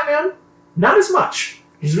first Batman, not as much.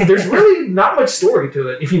 There's really not much story to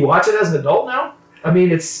it. If you watch it as an adult now, I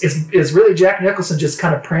mean, it's really Jack Nicholson just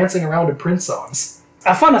kind of prancing around to Prince songs.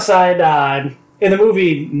 A fun aside, in the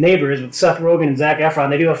movie Neighbors with Seth Rogen and Zac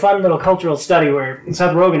Efron, they do a fun little cultural study where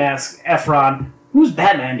Seth Rogen asks Efron, who's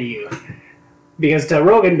Batman to you? Because to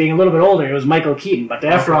Rogen, being a little bit older, it was Michael Keaton, but to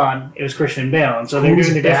Efron, it was Christian Bale, and so they're Who's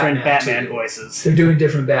doing the different Batman Batman to you? voices. They're doing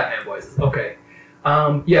different Batman voices. Okay.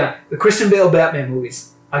 Yeah, the Christian Bale Batman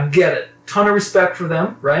movies. I get it. Ton of respect for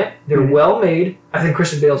them, right? They're well made. I think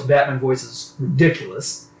Christian Bale's Batman voice is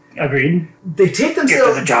ridiculous. Agreed. They take Get to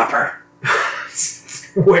themselves the chopper.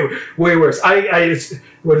 way worse.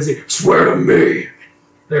 What is he? Swear to me.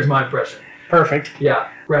 There's my impression. Perfect. Yeah,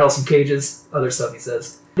 rattle some cages. Other stuff he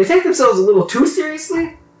says. They take themselves a little too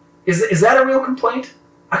seriously. Is that a real complaint?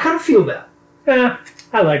 I kind of feel that. Yeah,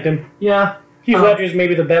 I liked him. Yeah. Heath Ledger's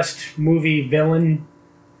maybe the best movie villain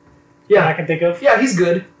I can think of. Yeah, he's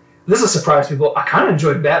good. This will surprise people. I kind of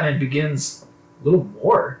enjoyed Batman Begins a little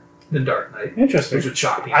more than Dark Knight. Interesting. Which would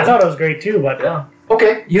shock people. I thought it was great too, but Yeah.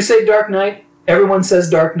 Okay, you say Dark Knight. Everyone says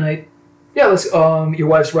Dark Knight. Yeah, let's. Your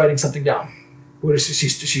wife's writing something down. What is she?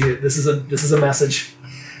 This is a message.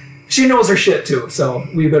 She knows her shit too, so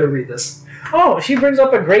we better read this. Oh, she brings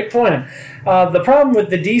up a great point. The problem with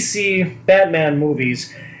the DC Batman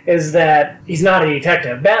movies is that he's not a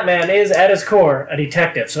detective. Batman is, at his core, a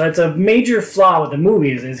detective. So that's a major flaw with the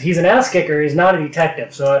movies, is he's an ass-kicker, he's not a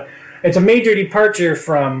detective. So it's a major departure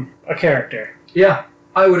from a character. Yeah,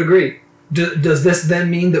 I would agree. Does this then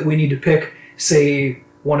mean that we need to pick, say,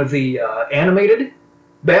 one of the animated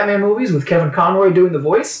Batman movies with Kevin Conroy doing the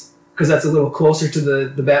voice? Because that's a little closer to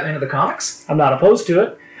the Batman of the comics? I'm not opposed to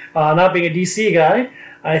it. Not being a DC guy,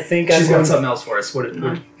 I think She's I'm going got something else for us.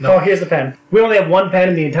 No. Oh, here's the pen. We only have one pen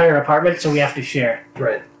in the entire apartment, so we have to share.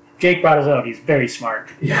 Right. Jake brought us out. He's very smart.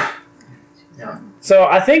 Yeah. So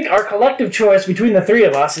I think our collective choice between the three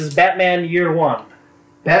of us is Batman Year One.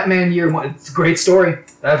 Batman Year One. It's a great story.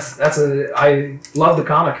 I love the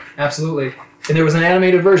comic. Absolutely. And there was an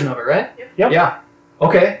animated version of it, right? Yep. Yeah.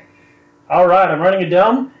 Okay. All right, I'm running it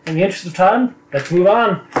down. In the interest of time, let's move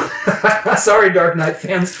on. Sorry, Dark Knight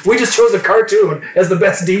fans. We just chose a cartoon as the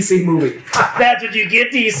best DC movie. That's what you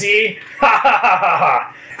get, DC. Ha ha ha ha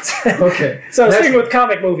ha. Okay. So Next sticking one. with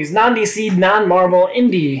comic movies, non-DC, non-Marvel,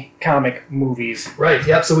 indie comic movies. Right,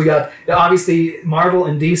 yep. So we got, obviously, Marvel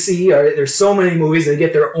and DC, there's so many movies, they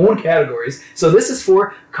get their own categories. So this is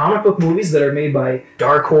for comic book movies that are made by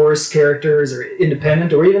Dark Horse characters or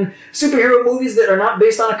independent, or even superhero movies that are not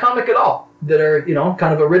based on a comic at all, that are,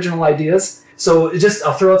 kind of original ideas. So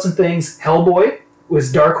I'll throw out some things. Hellboy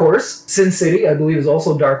was Dark Horse. Sin City, I believe, is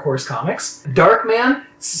also Dark Horse Comics. Darkman,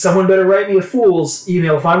 someone better write me a fool's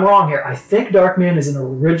email if I'm wrong here. I think Darkman is an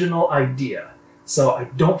original idea. So I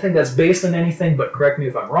don't think that's based on anything, but correct me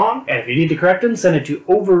if I'm wrong. And if you need to correct them, send it to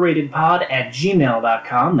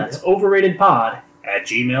overratedpod@gmail.com. That's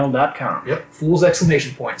overratedpod@gmail.com. Yep. Fool's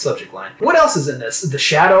exclamation point, subject line. What else is in this? The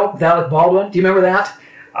Shadow with Alec Baldwin. Do you remember that?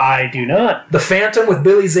 I do not. The Phantom with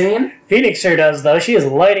Billy Zane. Phoenix sure does, though. She is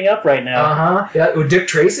lighting up right now. Uh-huh. Yeah. With Dick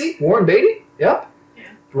Tracy. Warren Beatty. Yep. Yeah.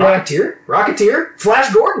 Rocketeer.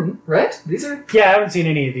 Flash Gordon, right? These are... Yeah, I haven't seen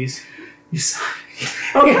any of these.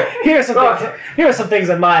 Okay. Here are some things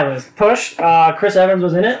on my list. Push. Chris Evans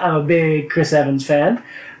was in it. I'm a big Chris Evans fan.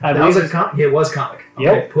 That was a comic? Yeah, it was comic. Okay,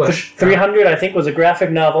 Yep. Push. 300, I think, was a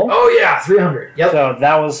graphic novel. Oh, yeah. 300. Yep. So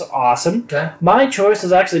that was awesome. Okay. My choice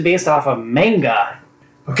is actually based off of manga.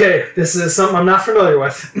 Okay, this is something I'm not familiar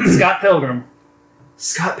with. Scott Pilgrim.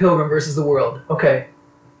 Scott Pilgrim versus the World. Okay.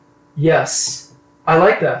 Yes. I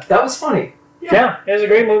like that. That was funny. Yeah, it was a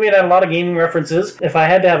great movie. It had a lot of gaming references. If I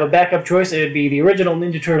had to have a backup choice, it would be the original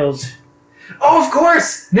Ninja Turtles. Oh, of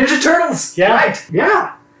course! Ninja Turtles! Yeah. Right,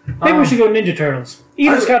 yeah. Maybe we should go Ninja Turtles.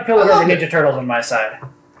 Either Scott Pilgrim I or love Ninja it. Turtles on my side.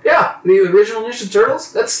 Yeah, the original Ninja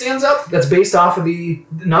Turtles, that stands out. That's based off of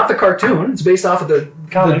not the cartoon, it's based off of the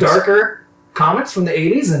Comics. darker comics from the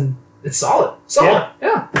 80s, and it's solid. Yeah.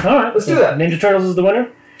 All right, Let's do that. Ninja Turtles is the winner.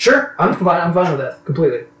 Sure, I'm fine with that,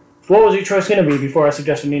 completely. What was your choice going to be before I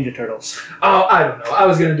suggested Ninja Turtles? Oh, I don't know. I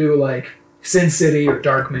was going to do, Sin City or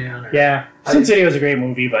Darkman. Or, Yeah, Sin City was a great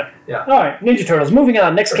movie, but... Yeah. All right, Ninja Turtles. Moving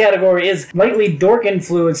on. Next category is lightly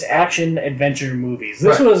dork-influenced action-adventure movies.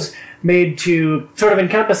 This Right. was made to sort of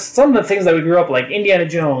encompass some of the things that we grew up like. Indiana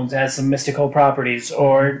Jones has some mystical properties,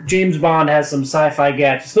 or James Bond has some sci-fi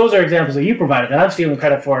gadgets. Those are examples that you provided that I'm stealing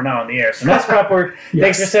credit for now on the air. So nice prep work. Yes.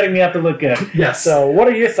 Thanks for setting me up to look good. Yes. So what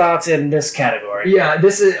are your thoughts in this category? Yeah,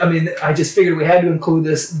 I just figured we had to include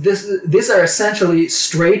this. These are essentially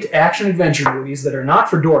straight action-adventure movies that are not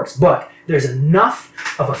for dorks, but there's enough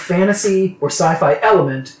of a fantasy or sci-fi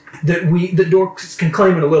element that dorks can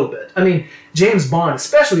claim it a little bit. I mean, James Bond,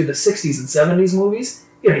 especially the 60s and 70s movies,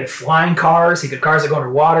 he had flying cars, he had cars that go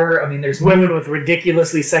underwater. I mean, there's Women with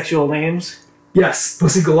ridiculously sexual names. Yes,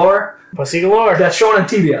 Pussy Galore. Pussy galore. That's shown on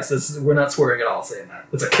TBS. We're not swearing at all saying that.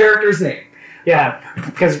 It's a character's name. Yeah,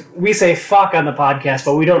 because we say fuck on the podcast,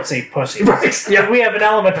 but we don't say pussy. Right, yeah. We have an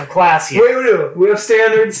element of class here. We do. We have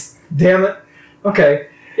standards. Damn it. Okay.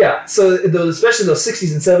 Yeah, so especially those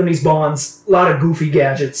 60s and 70s Bonds, a lot of goofy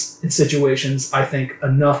gadgets and situations, I think,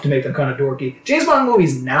 enough to make them kind of dorky. James Bond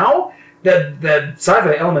movies now, that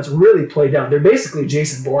sci-fi elements really play down. They're basically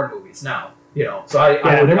Jason Bourne movies now, So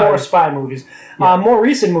they're more spy movies. Yeah. More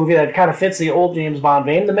recent movie that kind of fits the old James Bond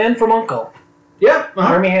vein, The Man from U.N.C.L.E. Yeah.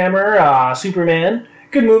 Uh-huh. Armie Hammer, Superman.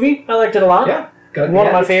 Good movie. I liked it a lot. Yeah. One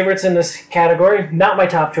of my favorites in this category. Not my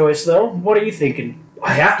top choice, though. What are you thinking?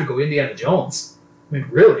 I have to go Indiana Jones. I mean,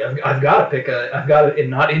 really, I've got to pick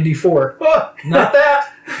not Indy 4. Oh, not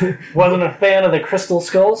that. Wasn't a fan of the Crystal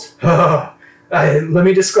Skulls? Let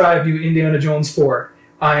me describe to you Indiana Jones 4.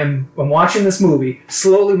 I'm watching this movie.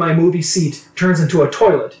 Slowly, my movie seat turns into a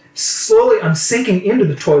toilet. Slowly, I'm sinking into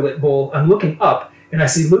the toilet bowl. I'm looking up, and I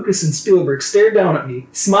see Lucas and Spielberg stare down at me,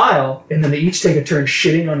 smile, and then they each take a turn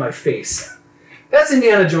shitting on my face. That's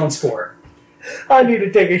Indiana Jones 4. I need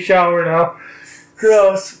to take a shower now.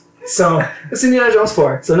 Gross. So, that's Indiana Jones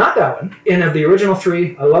 4. So, not that one. And of the original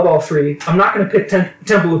three, I love all three. I'm not going to pick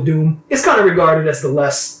Temple of Doom. It's kind of regarded as the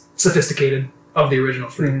less sophisticated of the original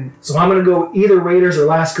three. Mm. So, I'm going to go either Raiders or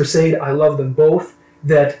Last Crusade. I love them both.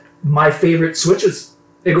 That my favorite switches.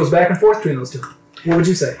 It goes back and forth between those two. What would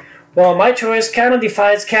you say? Well, my choice kind of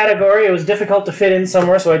defies category. It was difficult to fit in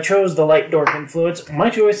somewhere, so I chose the light dork influence.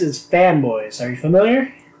 My choice is Fanboys. Are you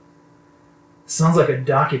familiar? Sounds like a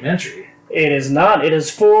documentary. It is not. It is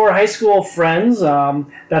 4 high school friends that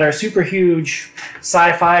are super huge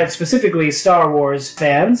sci-fi and specifically Star Wars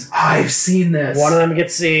fans. I've seen this. One of them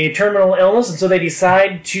gets a terminal illness, and so they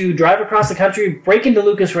decide to drive across the country, break into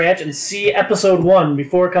Lucas Ranch, and see Episode 1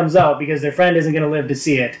 before it comes out because their friend isn't going to live to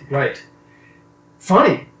see it. Right.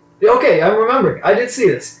 Funny. Okay, I'm remembering. I did see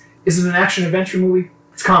this. Is it an action-adventure movie?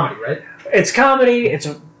 It's comedy, right? It's comedy. It's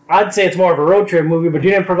I'd say it's more of a road trip movie, but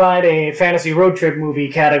you didn't provide a fantasy road trip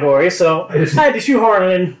movie category, so I had to shoehorn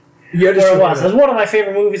it in where it was. It's one of my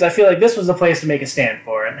favorite movies. I feel like this was the place to make a stand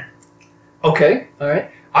for it. Okay, all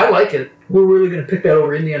right. I like it. We're really going to pick that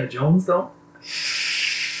over Indiana Jones, though?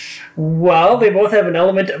 Well, they both have an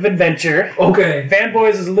element of adventure. Okay.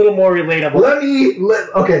 Fanboys is a little more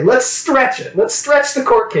relatable. Let's stretch it. Let's stretch the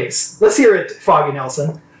court case. Let's hear it, Foggy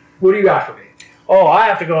Nelson. What do you got for me? Oh, I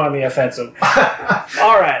have to go on the offensive.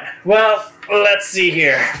 All right. Well, let's see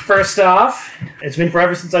here. First off, it's been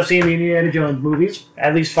forever since I've seen the Indiana Jones movies.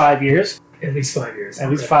 At least 5 years. At least 5 years. At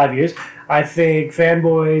least 5 years. I think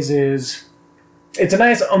Fanboys is... It's a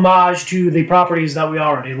nice homage to the properties that we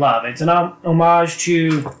already love. It's an homage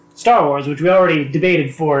to Star Wars, which we already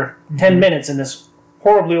debated for 10 minutes in this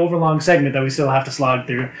horribly overlong segment that we still have to slog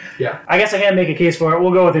through. Yeah. I guess I can't make a case for it.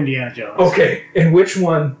 We'll go with Indiana Jones. Okay. And which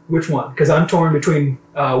one? Because I'm torn between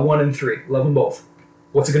 1 and 3. Love them both.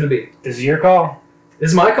 What's it going to be? This is your call. This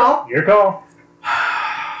is my call? Your call.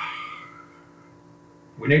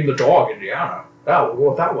 We named the dog Indiana. We'll go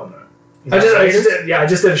with that one then. I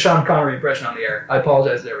just did a Sean Connery impression on the air. I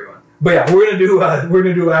apologize to everyone. But yeah, we're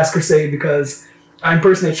gonna do Last Crusade because I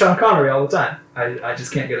impersonate Sean Connery all the time. I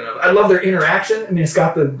just can't get enough. I love their interaction. I mean, it's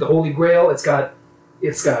got the Holy Grail. It's got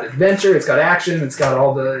adventure. It's got action. It's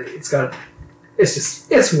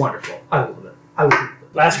wonderful. I love it.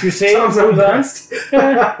 Last Crusade. Sounds impressed.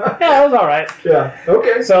 Yeah, it was all right. Yeah.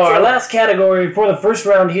 Okay. So our last category for the first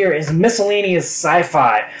round here is miscellaneous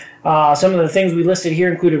sci-fi. Some of the things we listed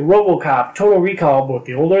here included RoboCop, Total Recall, both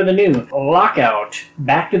the old or the new, Lockout,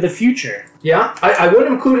 Back to the Future. Yeah, I would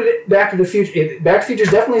have included it Back to the Future. Back to the Future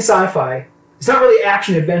is definitely sci-fi. It's not really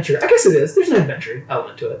action-adventure. I guess it is. There's an adventure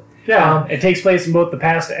element to it. Yeah, it takes place in both the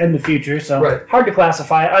past and the future, so hard to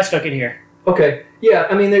classify. I stuck it here. Okay, yeah,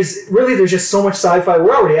 I mean, there's just so much sci-fi.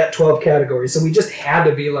 We're already at 12 categories, so we just had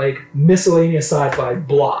to be like miscellaneous sci-fi,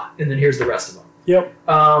 blah, and then here's the rest of them. Yep.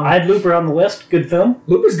 I had Looper on the list. Good film.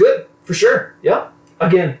 Looper's good, for sure. Yep.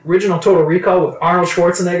 Again, original Total Recall with Arnold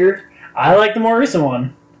Schwarzenegger. I like the more recent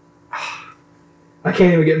one. I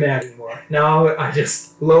can't even get mad anymore. Now I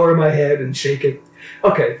just lower my head and shake it.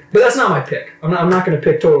 Okay, but that's not my pick. I'm not going to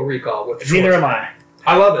pick Total Recall with Schwarzenegger. Neither am I.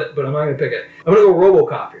 I love it, but I'm not going to pick it. I'm going to go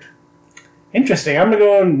RoboCop here. Interesting. I'm going to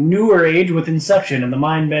go newer age with Inception and the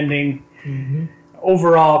mind-bending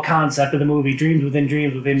overall concept of the movie. Dreams within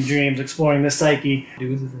dreams within dreams, exploring the psyche.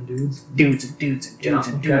 Dudes within dudes? Dudes and dudes and dudes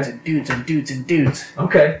and dudes and dudes and dudes and dudes.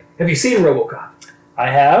 Okay. Have you seen RoboCop?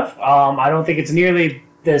 I have. I don't think it's nearly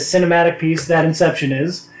the cinematic piece that Inception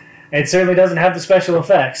is. It certainly doesn't have the special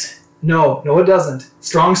effects. No, it doesn't.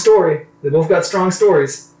 Strong story. They both got strong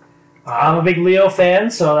stories. I'm a big Leo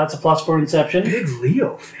fan, so that's a plus for Inception. Big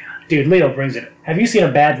Leo fan? Dude, Leo brings it. Have you seen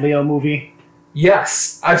a bad Leo movie?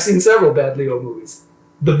 Yes, I've seen several bad Leo movies.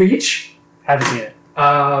 The Beach? Haven't seen it.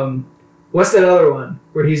 What's that other one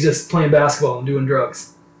where he's just playing basketball and doing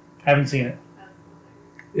drugs? Haven't seen it.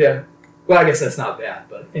 Yeah. Well, I guess that's not bad,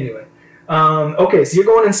 but anyway. Okay, so you're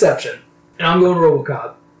going Inception, and I'm going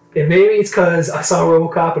RoboCop. And maybe it's because I saw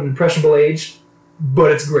RoboCop at an impressionable age,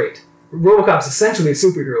 but it's great. RoboCop's essentially a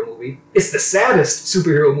superhero movie. It's the saddest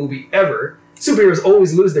superhero movie ever. Superheroes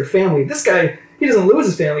always lose their family. This guy, he doesn't lose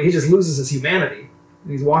his family, he just loses his humanity.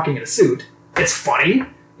 He's walking in a suit. It's funny.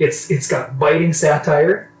 It's got biting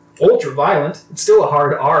satire. Ultra violent. It's still a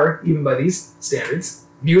hard R, even by these standards.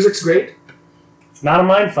 Music's great. It's not a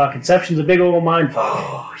mindfuck. Inception's a big old mindfuck.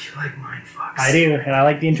 Oh, you like mindfucks. I do, and I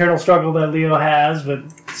like the internal struggle that Leo has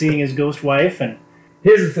with seeing his ghost wife. And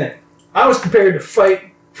here's the thing. I was prepared to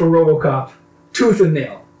fight for RoboCop tooth and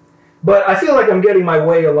nail. But I feel like I'm getting my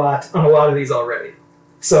way on a lot of these already.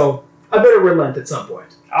 So I better relent at some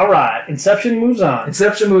point. All right, Inception moves on.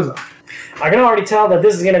 I can already tell that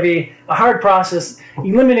this is going to be a hard process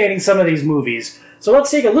eliminating some of these movies. So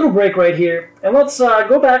let's take a little break right here, and let's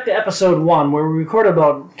go back to episode 1, where we recorded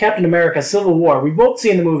about Captain America Civil War. We've both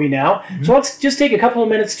seen the movie now, so let's just take a couple of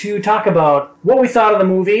minutes to talk about what we thought of the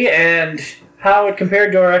movie and how it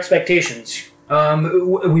compared to our expectations.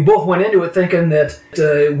 We both went into it thinking that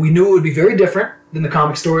we knew it would be very different than the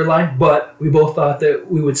comic storyline, but we both thought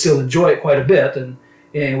that we would still enjoy it quite a bit,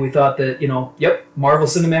 and we thought that, Marvel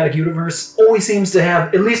Cinematic Universe always seems to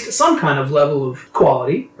have at least some kind of level of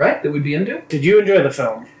quality, right, that we'd be into. Did you enjoy the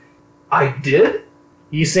film? I did.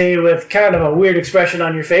 You say with kind of a weird expression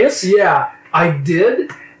on your face? Yeah, I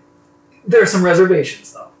did. There are some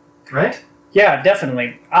reservations, though, right? Yeah,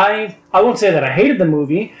 definitely. I won't say that I hated the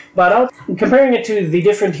movie, but comparing it to the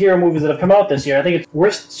different hero movies that have come out this year, I think it's the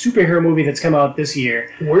worst superhero movie that's come out this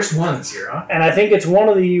year. Worst one this year, huh? And I think it's one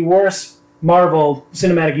of the worst Marvel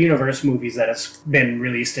Cinematic Universe movies that has been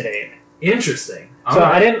released to date. Interesting. So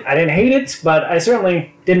Alright. I didn't hate it, but I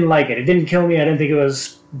certainly didn't like it. It didn't kill me. I didn't think it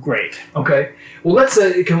was great. Okay. Well, let's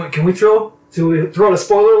can we throw out a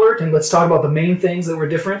spoiler alert and let's talk about the main things that were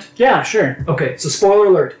different? Yeah, sure. Okay. So spoiler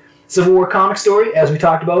alert. Civil War comic story, as we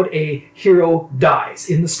talked about, a hero dies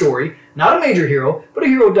in the story. Not a major hero, but a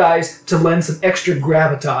hero dies to lend some extra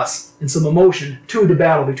gravitas and some emotion to the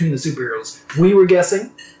battle between the superheroes. We were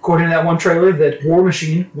guessing, according to that one trailer, that War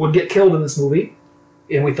Machine would get killed in this movie.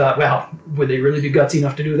 And we thought, well, would they really be gutsy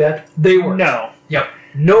enough to do that? They weren't. No. Yep.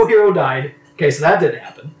 No hero died. Okay, so that didn't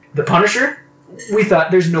happen. The Punisher, we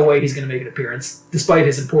thought there's no way he's going to make an appearance, despite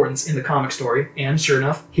his importance in the comic story. And sure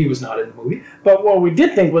enough, he was not in the movie. But what we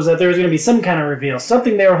did think was that there was going to be some kind of reveal,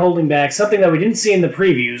 something they were holding back, something that we didn't see in the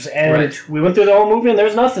previews, and Right. we went through the whole movie and there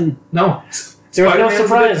was nothing. No. There was no Spider-Man was a big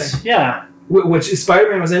surprise. thing. Yeah. Which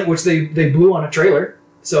Spider-Man was in it, which they blew on a trailer.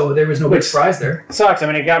 So there was no big Which- surprise there. Sucks. I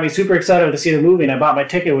mean, it got me super excited to see the movie, and I bought my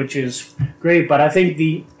ticket, which is great. But I think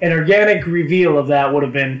an organic reveal of that would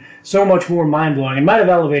have been so much more mind blowing, and might have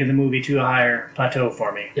elevated the movie to a higher plateau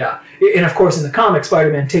for me. Yeah. And of course, in the comic,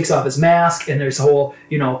 Spider-Man takes off his mask, and there's a whole,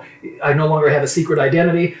 I no longer have a secret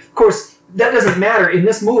identity. Of course, that doesn't matter in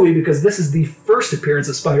this movie because this is the first appearance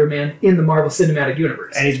of Spider-Man in the Marvel Cinematic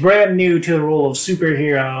Universe. And he's brand new to the role of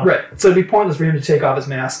superhero. Right. So it'd be pointless for him to take off his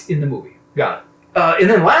mask in the movie. Got it. And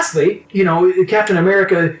then lastly, Captain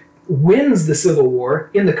America wins the Civil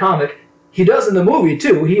War in the comic. He does in the movie,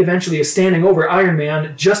 too. He eventually is standing over Iron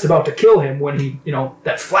Man, just about to kill him when he,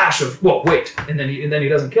 that flash of, whoa, wait, and then he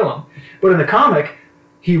doesn't kill him. But in the comic,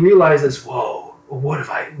 he realizes, whoa, what have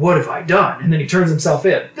I done? And then he turns himself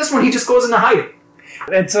in. This one, he just goes into hiding.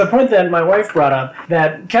 It's a point that my wife brought up,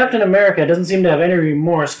 that Captain America doesn't seem to have any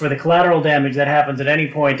remorse for the collateral damage that happens at any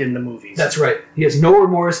point in the movies. That's right. He has no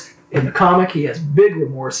remorse. In the comic, he has big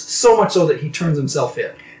remorse, so much so that he turns himself in.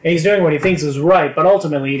 And he's doing what he thinks is right, but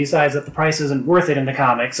ultimately he decides that the price isn't worth it in the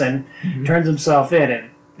comics and turns himself in. And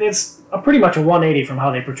it's pretty much a 180 from how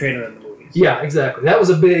they portrayed it in the movies. Yeah, exactly. That was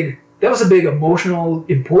a big emotional,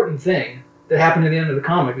 important thing that happened at the end of the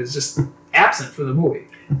comic. It's just absent from the movie.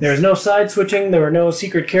 There was no side switching. There were no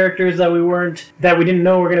secret characters that we didn't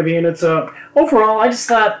know were going to be in it. So overall, I just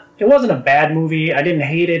thought it wasn't a bad movie. I didn't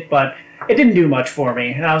hate it, but it didn't do much for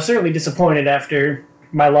me. And I was certainly disappointed after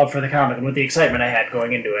my love for the comic and with the excitement I had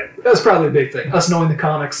going into it. That was probably a big thing. Us knowing the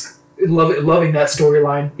comics, loving that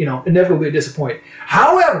storyline, inevitably disappoint.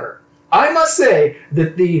 However, I must say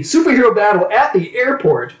that the superhero battle at the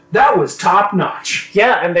airport, that was top notch.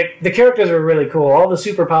 Yeah, and the characters were really cool. All the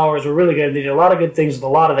superpowers were really good. They did a lot of good things with a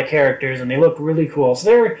lot of the characters, and they looked really cool. So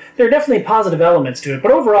there are definitely positive elements to it.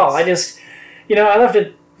 But overall, I just, I left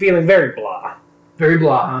it feeling very blah. Very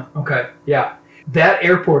blah, huh? Okay, yeah. That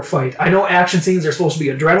airport fight, I know action scenes are supposed to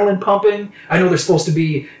be adrenaline pumping. I know they're supposed to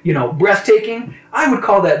be, breathtaking. I would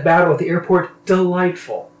call that battle at the airport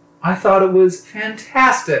delightful. I thought it was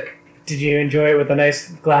fantastic. Did you enjoy it with a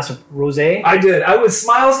nice glass of rosé? I did. I was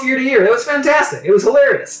smiles ear to ear. It was fantastic. It was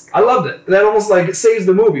hilarious. I loved it. That almost saves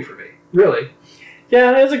the movie for me. Really.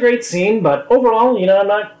 Yeah, it was a great scene, but overall,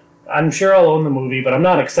 I'm sure I'll own the movie, but I'm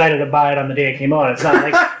not excited to buy it on the day it came out. It's not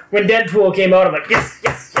like when Deadpool came out, I'm like, yes,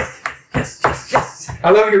 yes, yes, yes, yes, yes. I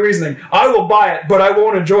love your reasoning. I will buy it, but I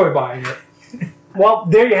won't enjoy buying it. Well,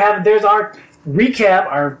 there you have it. There's our recap,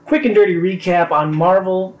 our quick and dirty recap on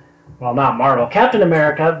Marvel. Well, not Marvel. Captain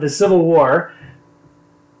America, the Civil War.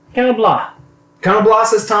 Kind of blah. Kind of blah,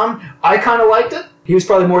 says Tom. I kind of liked it. He was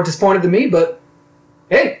probably more disappointed than me, but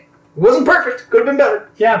hey, it wasn't perfect. Could have been better.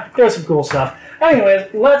 Yeah, there's some cool stuff. Anyways,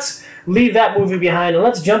 let's leave that movie behind and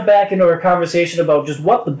let's jump back into our conversation about just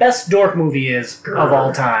what the best dork movie is of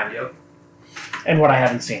all time. Yep. And what I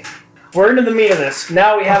haven't seen. We're into the meat of this.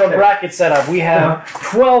 Now we have a bracket set up. We have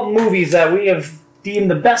 12 movies that we have deemed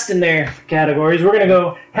the best in their categories. We're going to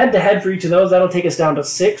go head-to-head for each of those. That'll take us down to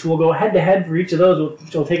 6. We'll go head-to-head for each of those,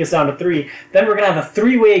 which will take us down to 3. Then we're going to have a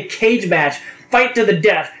 3-way cage match, fight to the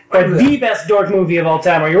death, for the best dork movie of all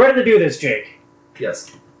time. Are you ready to do this, Jake?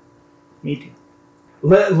 Yes. Me too.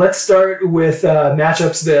 Let's start with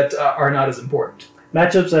matchups that are not as important.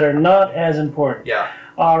 Matchups that are not as important. Yeah.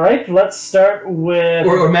 All right, let's start with...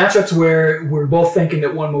 Or matchups where we're both thinking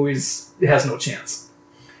that one movie has no chance.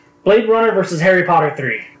 Blade Runner versus Harry Potter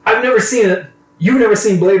 3. I've never seen it. You've never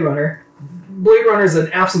seen Blade Runner. Blade Runner is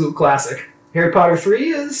an absolute classic. Harry Potter 3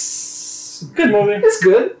 is... Good movie. It's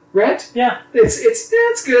good, right? Yeah.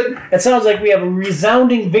 It's good. It sounds like we have a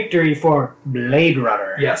resounding victory for Blade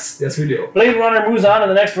Runner. Yes, we do. Blade Runner moves on to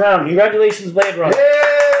the next round. Congratulations, Blade Runner.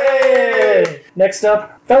 Hey! Next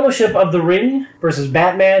up, Fellowship of the Ring versus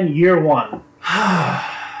Batman Year One.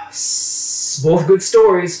 both good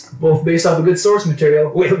stories, both based off of good source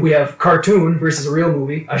material. We have cartoon versus a real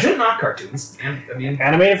movie. I shouldn't knock cartoons. I mean,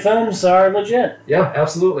 Animated films are legit. yeah,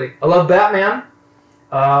 absolutely. I love Batman.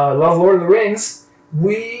 I love Lord of the Rings.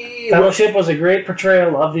 Fellowship was a great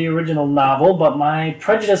portrayal of the original novel, but my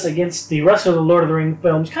prejudice against the rest of the Lord of the Rings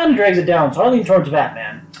films kind of drags it down, so I lean towards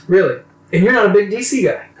Batman. Really? And you're not a big DC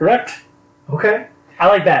guy? Correct? Okay. I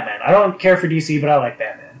like Batman. I don't care for DC, but I like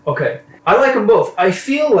Batman. Okay. I like them both. I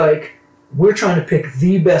feel like we're trying to pick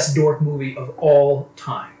the best dork movie of all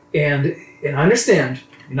time. And I understand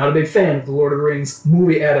you're not a big fan of the Lord of the Rings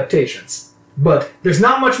movie adaptations, but there's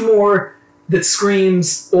not much more that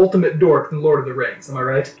screams ultimate dork than Lord of the Rings. Am I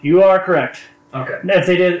right? You are correct. Okay. If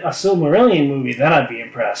they did a Silmarillion movie, then I'd be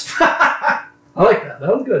impressed. I like that.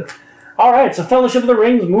 That was good. All right, so Fellowship of the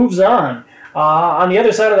Rings moves on. On the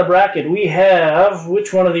other side of the bracket, we have...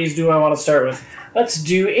 Which one of these do I want to start with? Let's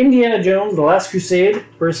do Indiana Jones, The Last Crusade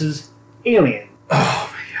versus Alien.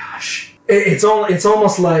 Oh my gosh. It's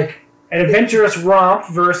almost like... An adventurous romp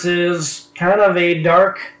versus kind of a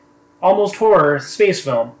dark, almost horror space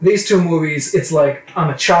film. These two movies, it's like I'm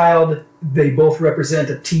a child, they both represent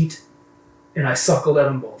a teat, and I suckled at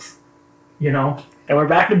them both. You know? And we're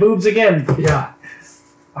back to boobs again. Yeah.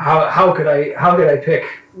 How could I pick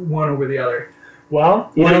one over the other?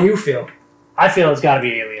 Well, What do you feel? I feel it's got to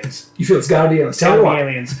be Aliens. You feel it's gotta be aliens. Tell me Gotta be why.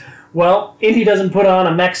 Aliens. Well, Indy doesn't put on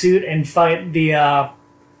a mech suit and fight the...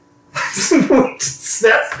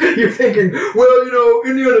 You're thinking, well, you know,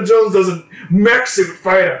 Indiana Jones doesn't mech suit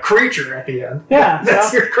fight a creature at the end. Yeah.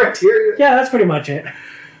 That's your criteria? Yeah, that's pretty much it.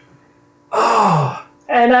 Oh.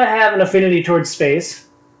 And I have an affinity towards space.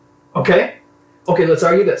 Okay, let's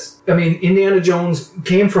argue this. I mean, Indiana Jones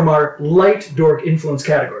came from our light dork influence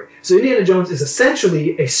category. So Indiana Jones is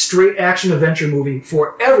essentially a straight action adventure movie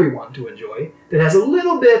for everyone to enjoy that has a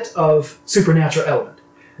little bit of supernatural element.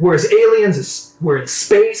 Whereas Aliens we're in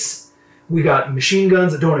space, we got machine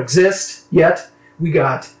guns that don't exist yet, we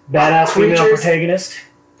got Badass female creatures. protagonist.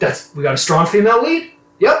 We got a strong female lead.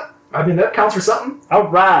 Yep, I mean that counts for something. All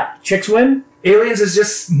right, chicks win. Aliens is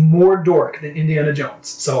just more dork than Indiana Jones,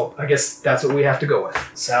 so I guess that's what we have to go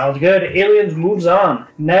with. Sounds good. Aliens moves on.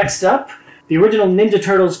 Next up, the original Ninja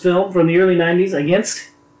Turtles film from the early 90s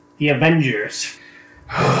against the Avengers.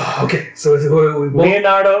 Okay, so we both...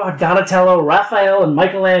 Leonardo, Donatello, Raphael, and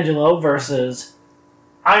Michelangelo versus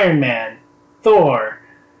Iron Man, Thor,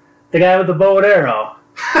 the guy with the bow and arrow,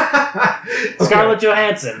 Scarlett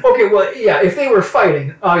Johansson. Okay, well, yeah, if they were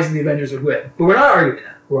fighting, obviously the Avengers would win. But we're not arguing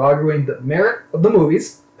that. We're arguing the merit of the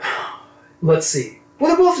movies. Let's see.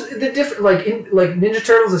 Well, they're both the different. Like Ninja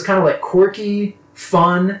Turtles is kind of like quirky,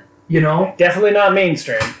 fun. You know. Definitely not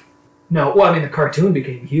mainstream. No, well, I mean the cartoon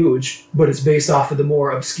became huge, but it's based off of the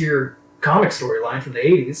more obscure comic storyline from the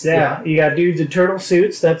 80s. Yeah, you got dudes in turtle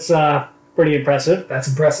suits. That's pretty impressive. That's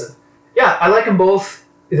impressive. Yeah, I like them both.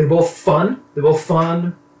 They're both fun. They're both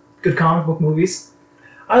fun, good comic book movies.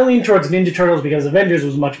 I lean towards Ninja Turtles because Avengers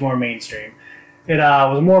was much more mainstream. It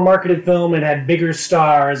was a more marketed film. It had bigger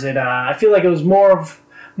stars. I feel like it was more of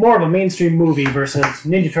a mainstream movie versus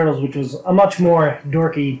Ninja Turtles, which was a much more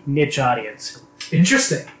dorky niche audience.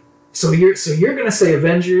 Interesting. So you're gonna say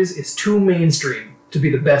Avengers is too mainstream to be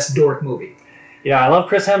the best dork movie? Yeah, I love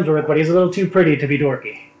Chris Hemsworth, but he's a little too pretty to be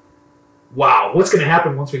dorky. Wow, what's gonna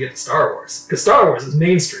happen once we get to Star Wars? Because Star Wars is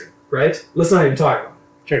mainstream, right? Let's not even talk about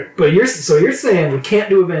it. True. But you're saying we can't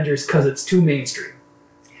do Avengers because it's too mainstream.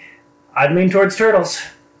 I'd lean towards Turtles.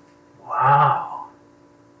 Wow.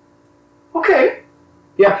 Okay.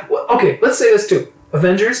 Yeah. Well, okay. Let's say this too.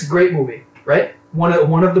 Avengers, great movie, right? One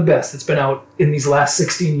of the best that's been out in these last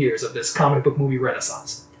 16 years of this comic book movie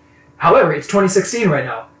renaissance. However, it's 2016 right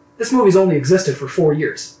now. This movie's only existed for 4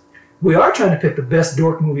 years. We are trying to pick the best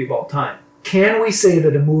dork movie of all time. Can we say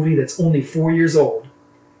that a movie that's only 4 years old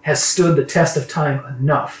has stood the test of time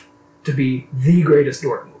enough to be the greatest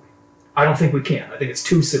dork movie? I don't think we can. I think it's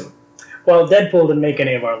too soon. Well, Deadpool didn't make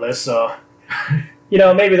any of our lists, so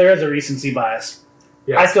maybe there is a recency bias.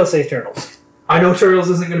 Yeah. I still say Turtles. I know Turtles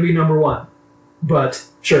isn't going to be number one, but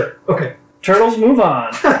sure. Okay. Turtles move on.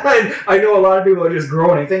 I know a lot of people are just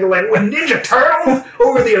groaning, thinking like, "When Ninja Turtles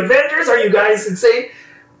over the Avengers? Are you guys insane?"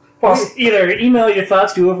 Well, either email your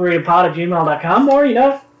thoughts to overratedpod@gmail.com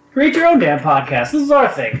or, create your own damn podcast. This is our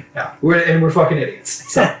thing. Yeah, we're fucking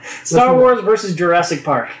idiots. So, Star Wars versus Jurassic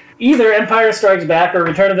Park. Either Empire Strikes Back or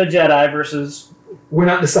Return of the Jedi versus we're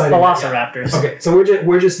not deciding. Velociraptors. Okay, so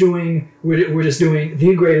we're just doing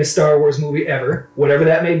the greatest Star Wars movie ever, whatever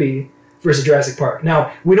that may be, versus Jurassic Park.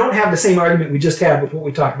 Now, we don't have the same argument we just had with what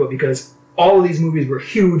we talked about because all of these movies were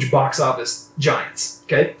huge box office giants.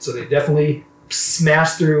 Okay, so they definitely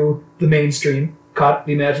smashed through the mainstream, caught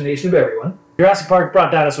the imagination of everyone. Jurassic Park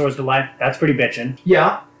brought dinosaurs to life. That's pretty bitchin'.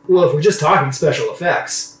 Yeah. Well, if we're just talking special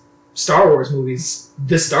effects, Star Wars movies,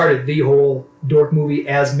 this started the whole dork movie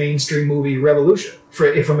as mainstream movie revolution.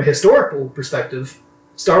 From a historical perspective,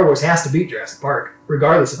 Star Wars has to beat Jurassic Park,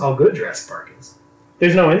 regardless of how good Jurassic Park is.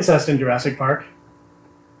 There's no incest in Jurassic Park.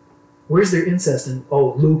 Where's their incest in?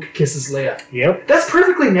 Oh, Luke kisses Leia. Yep. That's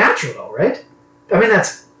perfectly natural, though, right? I mean,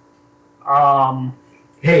 that's...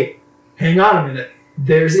 Hey, hang on a minute.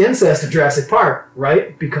 There's incest in Jurassic Park,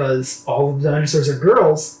 right? Because all of the dinosaurs are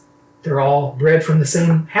girls. They're all bred from the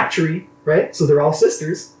same hatchery, right? So they're all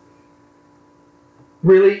sisters.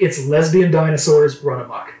 Really, it's lesbian dinosaurs run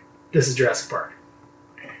amok. This is Jurassic Park.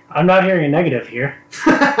 I'm not hearing a negative here.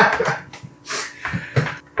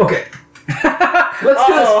 Okay. Let's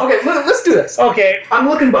do this. Okay, let's do this. Okay. I'm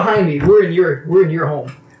looking behind me. We're in your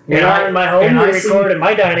home. We're not in my home. We record in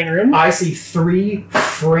my dining room. I see 3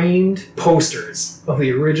 framed posters of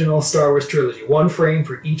the original Star Wars trilogy. 1 frame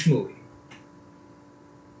for each movie.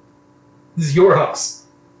 This is your house.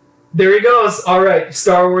 There he goes. All right,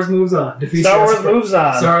 Star Wars moves on. Star Wars moves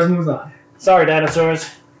on. Star Wars moves on. Sorry, dinosaurs.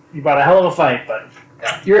 You brought a hell of a fight, but...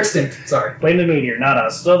 Yeah, you're extinct. Sorry. Blame the meteor, not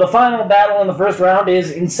us. So the final battle in the first round is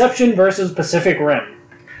Inception versus Pacific Rim.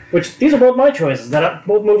 Which, these are both my choices.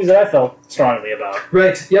 Both movies that I felt strongly about.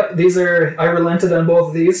 Right. Yep. I relented on both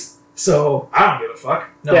of these, so I don't give a fuck.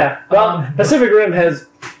 No. Yeah. Well, Pacific Rim has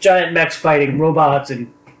giant mechs fighting robots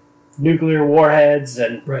and nuclear warheads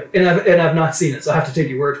and... Right. And I've not seen it, so I have to take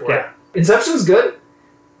your word for it. Yeah. Inception's good,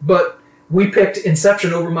 but we picked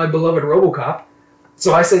Inception over my beloved RoboCop,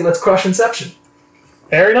 so I say let's crush Inception.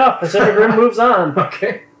 Fair enough. Pacific Rim moves on.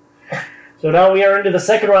 Okay. So now we are into the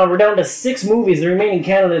second round. We're down to 6 movies. The remaining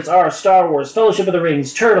candidates are Star Wars, Fellowship of the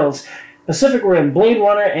Rings, Turtles, Pacific Rim, Blade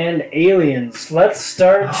Runner, and Aliens. Let's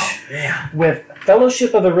start with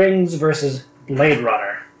Fellowship of the Rings versus Blade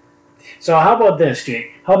Runner. So how about this,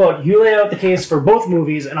 Jake? How about you lay out the case for both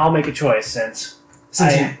movies, and I'll make a choice since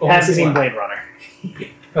I haven't seen Blade Runner.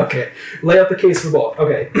 Okay. Lay out the case for both.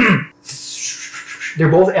 Okay. They're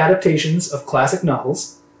both adaptations of classic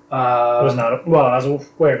novels. I was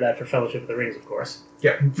aware of that for Fellowship of the Rings, of course.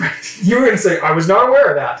 Yeah, you were going to say, I was not aware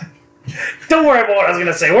of that. Don't worry about what I was going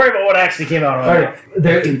to say. Worry about what actually came out. All right.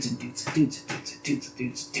 Dudes.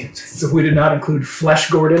 So we did not include Flesh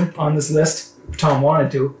Gordon on this list. Tom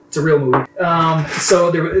wanted to. It's a real movie. So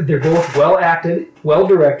they're both well acted, well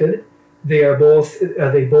directed. They are both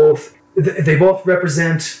they both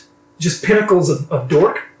represent just pinnacles of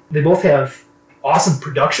dork. They both have awesome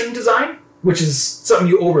production design, which is something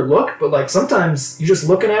you overlook, but like sometimes you're just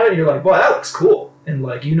looking at it and you're like, well, that looks cool. And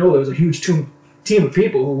like, there was a huge team of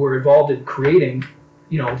people who were involved in creating,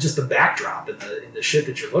 just the backdrop and the shit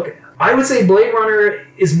that you're looking at. I would say Blade Runner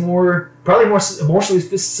is probably more emotionally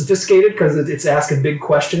sophisticated because it's asking big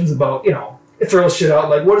questions about, it throws shit out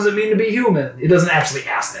like, what does it mean to be human? It doesn't actually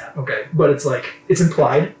ask that, okay? But it's like, it's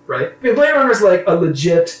implied, right? I mean, Blade Runner's like a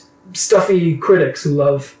legit stuffy critics who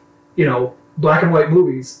love, black and white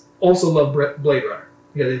movies also love Blade Runner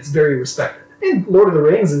because it's very respected. And Lord of the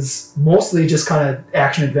Rings is mostly just kind of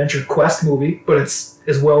action-adventure quest movie, but it's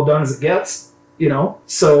as well done as it gets,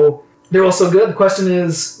 So they're all so good. The question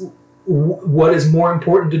is, what is more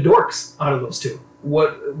important to dorks out of those two?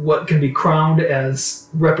 What can be crowned as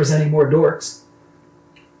representing more dorks?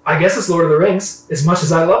 I guess it's Lord of the Rings, as much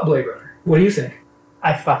as I love Blade Runner. What do you think?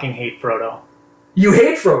 I fucking hate Frodo. You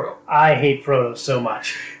hate Frodo? I hate Frodo so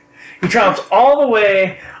much. He tromps all the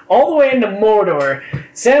way into Mordor.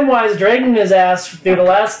 Samwise dragging his ass through the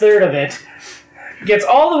last third of it. Gets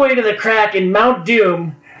all the way to the crack in Mount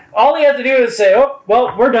Doom. All he has to do is say, oh,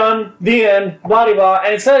 well, we're done. The end. Blah, blah.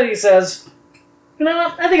 And instead he says, you know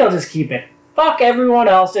what? I think I'll just keep it. Fuck everyone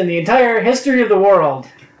else in the entire history of the world.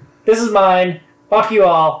 This is mine. Fuck you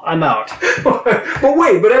all. I'm out. But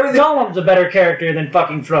everything... Gollum's a better character than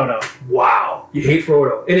fucking Frodo. Wow. You hate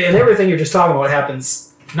Frodo. And everything you're just talking about happens...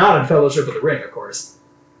 Not in Fellowship of the Ring, of course.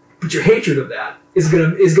 But your hatred of that is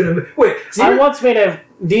gonna... Wait, so I once made a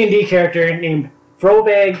D&D character named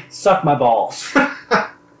Frobag Suck My Balls.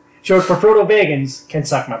 Short for Frodo Baggins can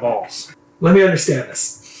suck my balls. Let me understand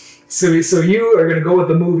this. So you are gonna go with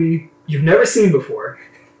the movie you've never seen before,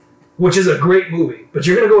 which is a great movie, but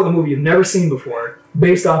you're gonna go with a movie you've never seen before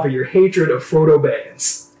based off of your hatred of Frodo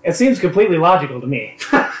Baggins. It seems completely logical to me.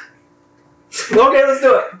 Okay, let's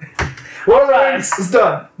do it. All right, it's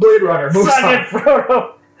done. Blade Runner, moves Suck on. it,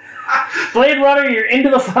 Frodo. Blade Runner, you're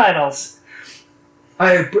into the finals.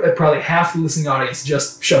 Probably half the listening audience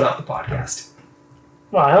just shut off the podcast.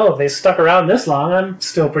 Well, hell, if they stuck around this long, I'm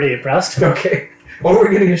still pretty impressed. Okay. Well,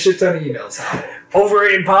 we're getting a shit ton of emails.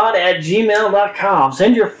 overratedpod@gmail.com.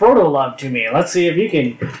 Send your Frodo love to me. Let's see if you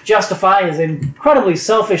can justify his incredibly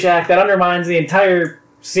selfish act that undermines the entire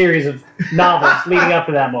series of novels leading up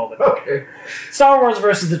to that moment. Okay. Star Wars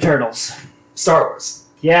versus the Turtles. Star Wars.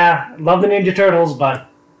 Yeah, love the Ninja Turtles, but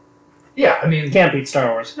Yeah, I mean, can't beat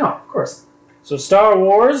Star Wars. no, of course. So Star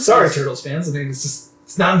Wars... Sorry, Turtles fans. I mean, it's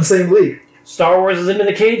not in the same league. Star Wars is into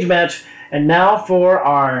the cage match, and now for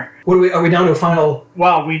our... Are we down to a final?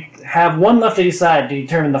 Well, we have one left to decide to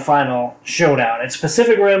determine the final showdown. It's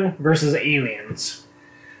Pacific Rim versus Aliens.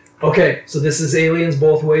 Okay, so this is aliens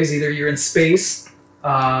both ways. Either you're in space.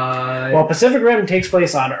 Well, Pacific Rim takes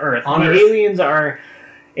place on Earth. On the Earth. aliens are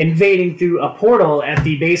invading through a portal at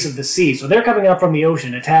the base of the sea. So they're coming up from the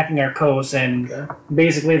ocean, attacking our coast, and Okay.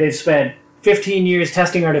 basically they've spent 15 years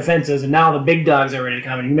testing our defenses, and now the big dogs are ready to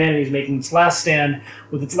come, and humanity's making its last stand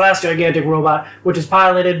with its last gigantic robot, which is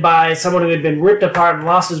piloted by someone who had been ripped apart and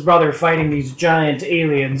lost his brother fighting these giant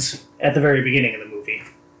aliens at the very beginning of the movie.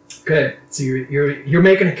 Okay, so you're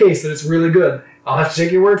making a case that it's really good. I'll have to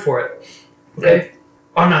take your word for it. Okay,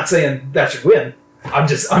 I'm not saying that should win. I'm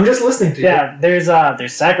just listening to you. Yeah, there's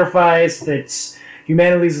Sacrifice, it's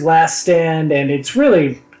humanity's last stand, and it's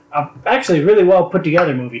really actually really well put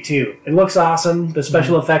together movie too. It looks awesome. The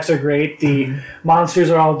special effects are great. The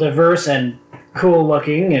monsters are all diverse and cool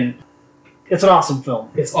looking, and it's an awesome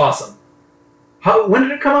film. It's awesome. When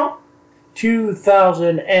did it come out?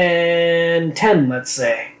 2010, let's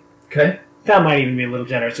say. Okay, That might even be a little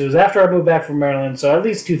generous. It was after I moved back from Maryland, so at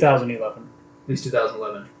least 2011. at least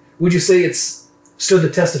 2011. Would you say it's stood the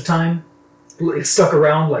test of time? It stuck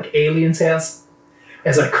around like Aliens has?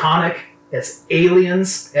 As iconic as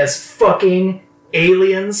Aliens, as fucking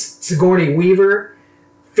Aliens, Sigourney Weaver,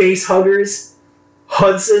 face huggers,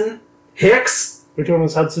 Hudson, Hicks? Which one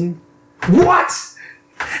was Hudson? What?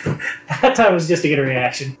 That time was just to get a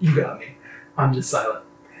reaction. You got me. I'm just silent.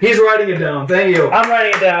 He's writing it down. Thank you. I'm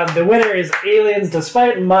writing it down. The winner is Aliens.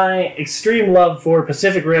 Despite my extreme love for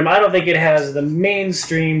Pacific Rim, I don't think it has the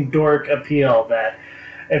mainstream dork appeal that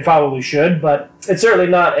it probably should, but it's certainly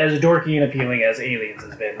not as dorky and appealing as Aliens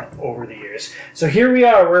has been over the years. So here we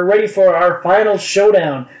are. We're ready for our final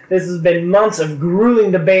showdown. This has been months of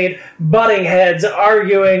grueling debate, butting heads,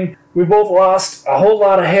 arguing. We both lost a whole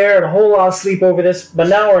lot of hair and a whole lot of sleep over this, but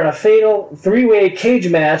now we're in a fatal three-way cage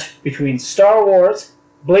match between Star Wars,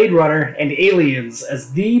 Blade Runner, and Aliens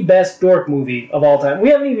as the best dork movie of all time. We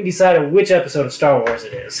haven't even decided which episode of Star Wars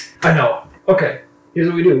it is. I know. Okay, here's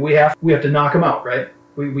what we do. We have to knock them out, right?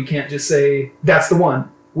 We can't just say, that's the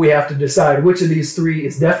one. We have to decide which of these three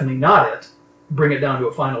is definitely not it. Bring it down to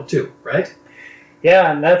a final two, right?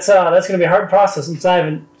 Yeah, and that's going to be a hard process since I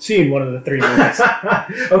haven't seen one of the three movies.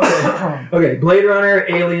 Okay, Blade Runner,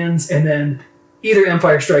 Aliens, and then either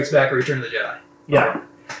Empire Strikes Back or Return of the Jedi. Yeah.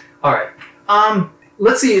 All right.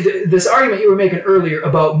 Let's see. This argument you were making earlier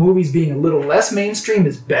about movies being a little less mainstream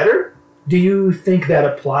is better. Do you think that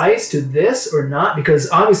applies to this or not? Because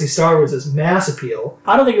obviously Star Wars has mass appeal.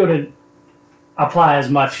 I don't think it would apply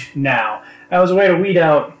as much now. That was a way to weed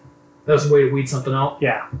out... That was a way to weed something out.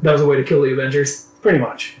 Yeah, That was a way to kill the Avengers. pretty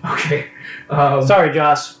much. Okay. Sorry,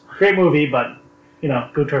 Joss. Great movie, but,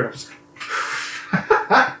 go Turtles.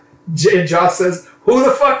 And Joss says, "Who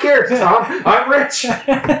the fuck cares, Tom? I'm rich."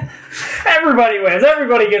 Everybody wins.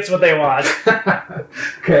 Everybody gets what they want.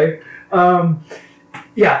 Okay.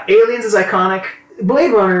 Yeah, Aliens is iconic.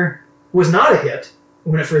 Blade Runner was not a hit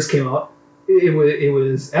when it first came out. It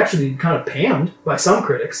was actually kind of panned by some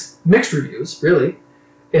critics. Mixed reviews, really.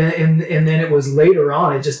 And then it was later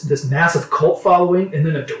on, it just this massive cult following, and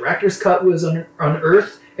then a director's cut was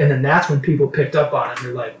unearthed, and then that's when people picked up on it, and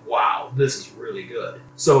they're like, wow, this is really good.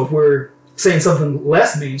 So if we're saying something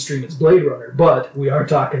less mainstream, it's Blade Runner, but we are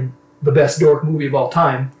talking the best dork movie of all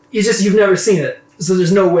time. You've never seen it, so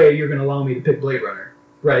there's no way you're going to allow me to pick Blade Runner,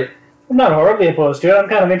 right? I'm not horribly opposed to it. I'm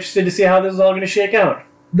kind of interested to see how this is all going to shake out.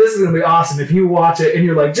 This is going to be awesome if you watch it and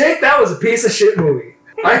you're like, Jake, that was a piece of shit movie.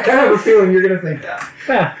 I kind of have a feeling you're going to think that.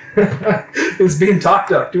 Yeah. It's being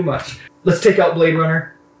talked up too much. Let's take out Blade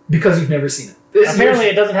Runner because you've never seen it. Apparently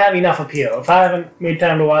it doesn't have enough appeal. If I haven't made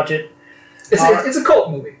time to watch it... It's a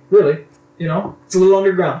cult movie, really. It's a little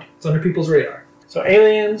underground. It's under people's radar. So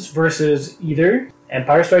Aliens versus either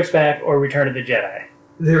Empire Strikes Back or Return of the Jedi.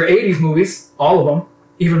 They're 80s movies, all of them.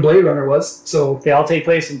 Even Blade Runner was, so... They all take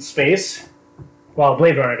place in space. Well,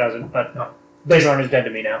 Blade Runner doesn't, but No. Blade Runner's dead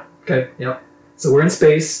to me now. Okay, yep. So we're in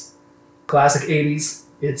space. Classic 80s.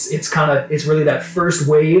 It's really that first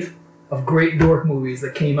wave of great dork movies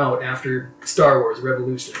that came out after Star Wars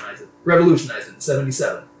revolutionized it in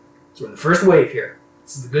 77. So we're in the first wave here.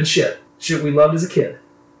 This is the good shit. Shit we loved as a kid.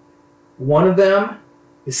 One of them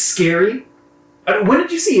is scary, When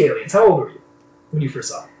did you see Aliens? How old were you when you first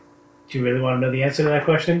saw it? Do you really want to know the answer to that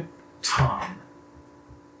question? Tom,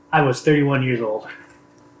 I was 31 years old.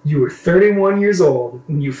 you were 31 years old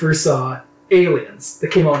when you first saw Aliens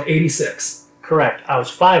that came out in 86. Correct. I was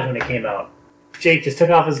 5 when it came out. Jake just took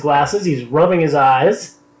off his glasses. He's rubbing his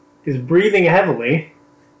eyes. He's breathing heavily.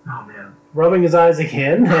 Oh, man. Rubbing his eyes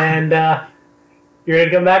again. And you ready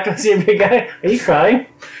to come back to see your big guy? Are you crying?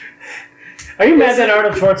 Are you mad that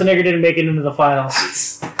Arnold Schwarzenegger didn't make it into the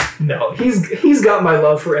finals? No, he's got my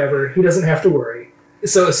love forever. He doesn't have to worry.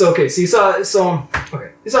 So okay. So you saw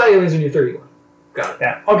Aliens when you're 31. Got it.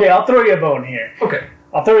 Yeah. Okay, I'll throw you a bone here. Okay.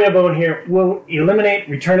 We'll eliminate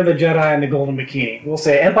Return of the Jedi and the Golden Bikini. We'll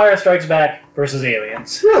say Empire Strikes Back versus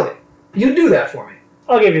Aliens. Really? You do that for me.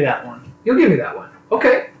 I'll give you that one. You'll give me that one.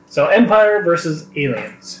 Okay. So Empire versus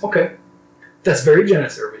Aliens. Okay. That's very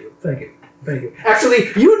generous of you. Thank you. Thank you. Actually,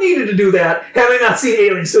 you needed to do that having not seen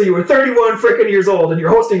Aliens till you were 31 frickin' years old and you're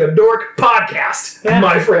hosting a dork podcast,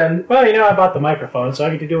 my friend. Well, I bought the microphone, so I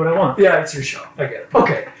get to do what I want. Yeah, it's your show. I get it.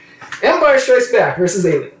 Okay. Empire Strikes Back versus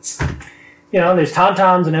Aliens. There's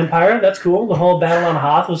Tauntauns and Empire. That's cool. The whole battle on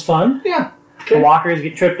Hoth was fun. Yeah. Okay. The walkers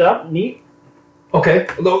get tripped up. Neat. Okay.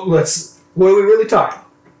 What are we really talking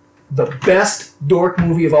about? The best dork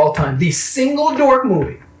movie of all time. The single dork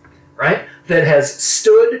movie, right? That has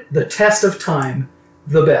stood the test of time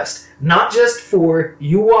the best. Not just for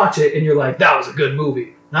you watch it and you're like, that was a good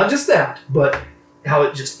movie. Not just that, but how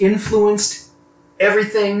it just influenced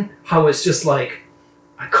everything, how it's just like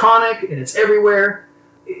iconic and it's everywhere.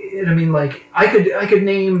 And I mean, like, I could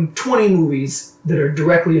name 20 movies that are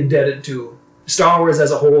directly indebted to Star Wars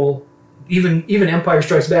as a whole, even Empire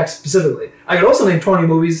Strikes Back specifically. I could also name 20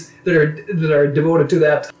 movies that are devoted to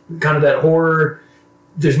that kind of that horror.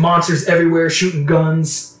 There's monsters everywhere, shooting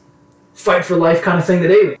guns, fight for life kind of thing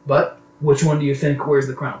that Alien. But which one do you think wears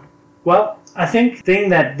the crown? Well, I think the thing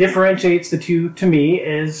that differentiates the two to me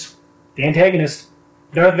is the antagonist,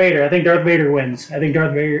 Darth Vader. I think Darth Vader wins. I think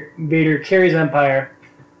Darth Vader carries Empire.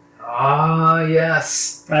 Ah,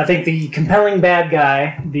 yes. And I think the compelling bad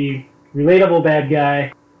guy, the relatable bad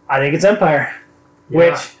guy, I think it's Empire. Yeah.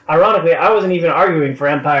 Which, ironically, I wasn't even arguing for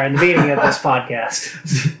Empire in the beginning of this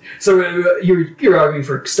podcast. So you're arguing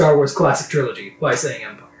for Star Wars classic trilogy by saying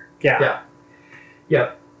Empire. Yeah.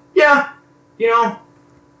 Yeah.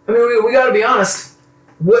 I mean, we got to be honest.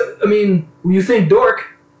 When you think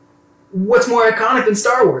dork, what's more iconic than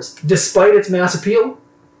Star Wars, despite its mass appeal?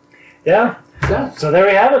 Yeah. So there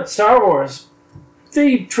we have it, Star Wars.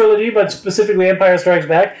 The trilogy, but specifically Empire Strikes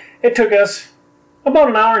Back. It took us about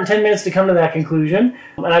an hour and 10 minutes to come to that conclusion.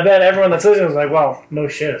 And I bet everyone that's listening was like, well, no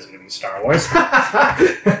shit, it's going to be Star Wars.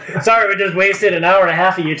 Sorry, we just wasted an hour and a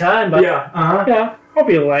half of your time. But yeah,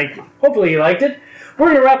 hopefully you liked it. We're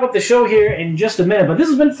going to wrap up the show here in just a minute, but this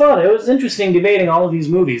has been fun. It was interesting debating all of these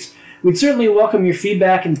movies. We'd certainly welcome your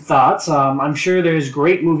feedback and thoughts. I'm sure there's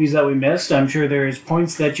great movies that we missed. I'm sure there's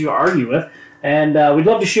points that you argue with. And we'd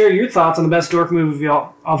love to share your thoughts on the best dork movie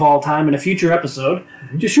of all time in a future episode.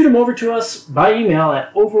 Mm-hmm. Just shoot them over to us by email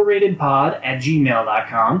at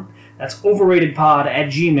overratedpod@gmail.com. That's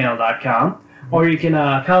overratedpod@gmail.com. Mm-hmm. Or you can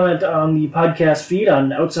comment on the podcast feed on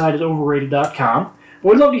outsidesoverrated.com.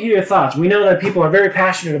 We'd love to hear your thoughts. We know that people are very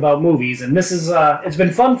passionate about movies, and this is it's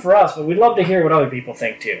been fun for us, but we'd love to hear what other people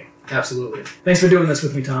think too. Absolutely. Thanks for doing this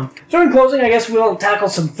with me, Tom. So in closing, I guess we'll tackle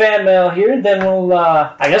some fan mail here, then we'll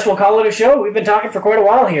call it a show. We've been talking for quite a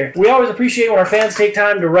while here. We always appreciate when our fans take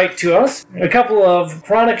time to write to us. A couple of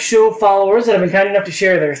chronic show followers that have been kind enough to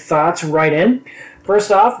share their thoughts right in. First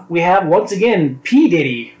off, we have, once again, P.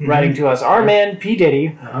 Diddy writing to us. Our man, P.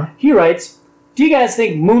 Diddy. He writes, do you guys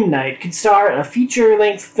think Moon Knight could star in a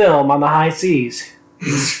feature-length film on the high seas?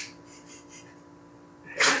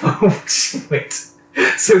 Oh, wait.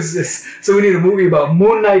 So we need a movie about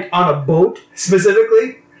Moon Knight on a boat,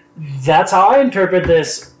 specifically? That's how I interpret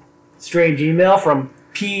this strange email from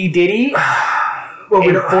P. Diddy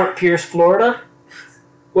in Fort Pierce, Florida.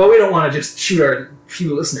 Well, we don't want to just shoot our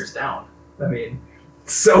few listeners down. I mean,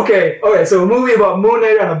 okay, so a movie about Moon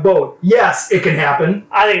Knight on a boat. Yes, it can happen.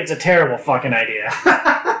 I think it's a terrible fucking idea.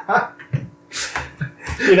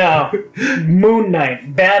 Moon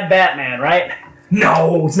Knight, bad Batman, right?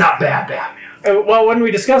 No, it's not bad Batman. Well, when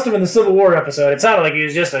we discussed him in the Civil War episode, it sounded like he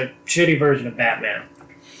was just a shitty version of Batman.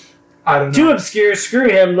 I don't know. Too obscure, screw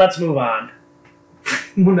him, let's move on.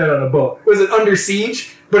 Moon Knight on a boat. Was it Under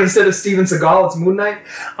Siege? But instead of Steven Seagal, it's Moon Knight?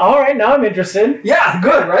 Alright, now I'm interested. Yeah,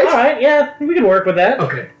 good, right? Alright, yeah, we can work with that.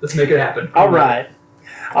 Okay, let's make it happen. Alright.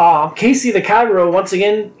 Casey the Cairo once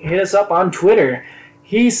again hit us up on Twitter.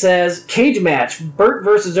 He says, cage match, Bert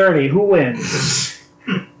versus Ernie, who wins?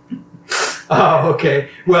 Oh, okay.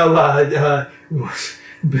 Well,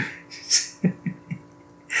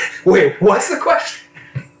 Wait, what's the question?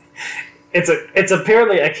 It's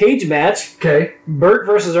apparently a cage match. Okay. Bert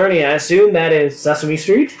versus Ernie. I assume that is Sesame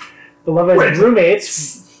Street. Beloved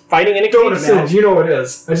roommates fighting in a Don't cage assume. match. You know it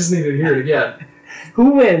is. I just need to hear it again.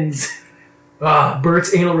 Who wins?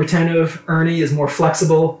 Bert's anal retentive. Ernie is more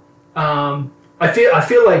flexible. I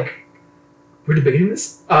feel like we're debating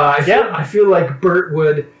this. I feel like Bert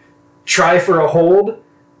would try for a hold,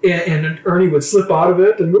 and Ernie would slip out of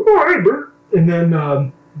it and go, "Oh, hey, Bert," and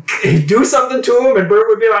then he'd do something to him, and Bert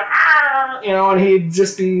would be like, "Ah," and he'd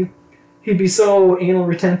be so anal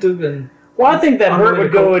retentive and. Well, I think that Bert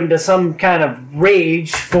would go into some kind of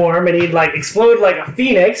rage form, and he'd like explode like a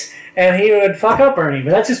phoenix, and he would fuck up Ernie. But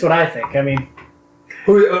that's just what I think. I mean,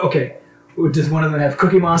 okay, does one of them have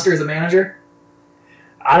Cookie Monster as a manager?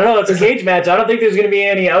 I don't know. It's a cage match. I don't think there's going to be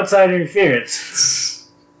any outside interference.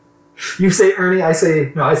 You say Ernie, I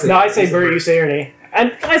say no. I say Bert. You say Ernie,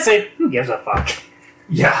 and I say who gives a fuck?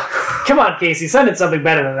 Yeah. Come on, Casey. Send it something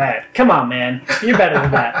better than that. Come on, man. You're better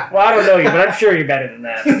than that. Well, I don't know you, but I'm sure you're better than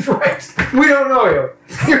that. Right. We don't know you.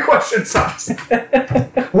 Your question sucks.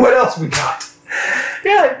 What else we got?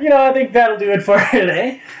 Yeah, I think that'll do it for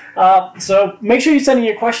today. So make sure you send in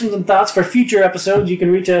your questions and thoughts for future episodes. You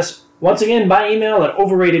can reach us once again by email at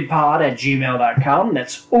overratedpod@gmail.com.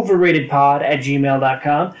 That's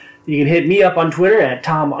overratedpod@gmail.com. You can hit me up on Twitter at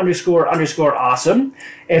Tom__awesome.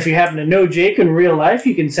 If you happen to know Jake in real life,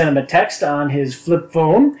 you can send him a text on his flip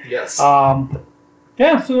phone. Yes. So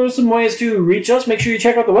there's some ways to reach us. Make sure you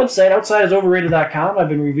check out the website. Outsidesoverrated.com. I've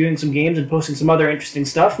been reviewing some games and posting some other interesting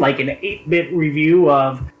stuff, like an 8-bit review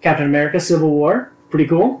of Captain America Civil War. Pretty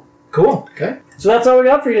cool. Cool. Okay. So that's all we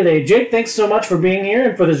got for you today. Jake, thanks so much for being here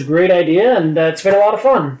and for this great idea, and it's been a lot of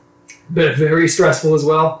fun. But very stressful as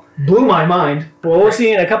well. Blew my mind. Well, we'll see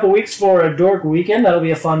you in a couple weeks for a Dork Weekend. That'll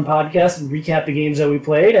be a fun podcast and recap the games that we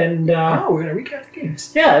played. And we're going to recap the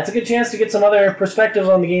games. Yeah, it's a good chance to get some other perspectives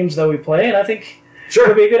on the games that we play, and I think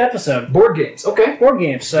it'll be a good episode. Board games. Okay. Board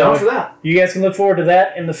games. So down for that. You guys can look forward to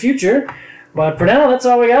that in the future. But for now, that's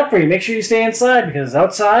all we got for you. Make sure you stay inside because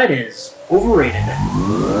outside is overrated.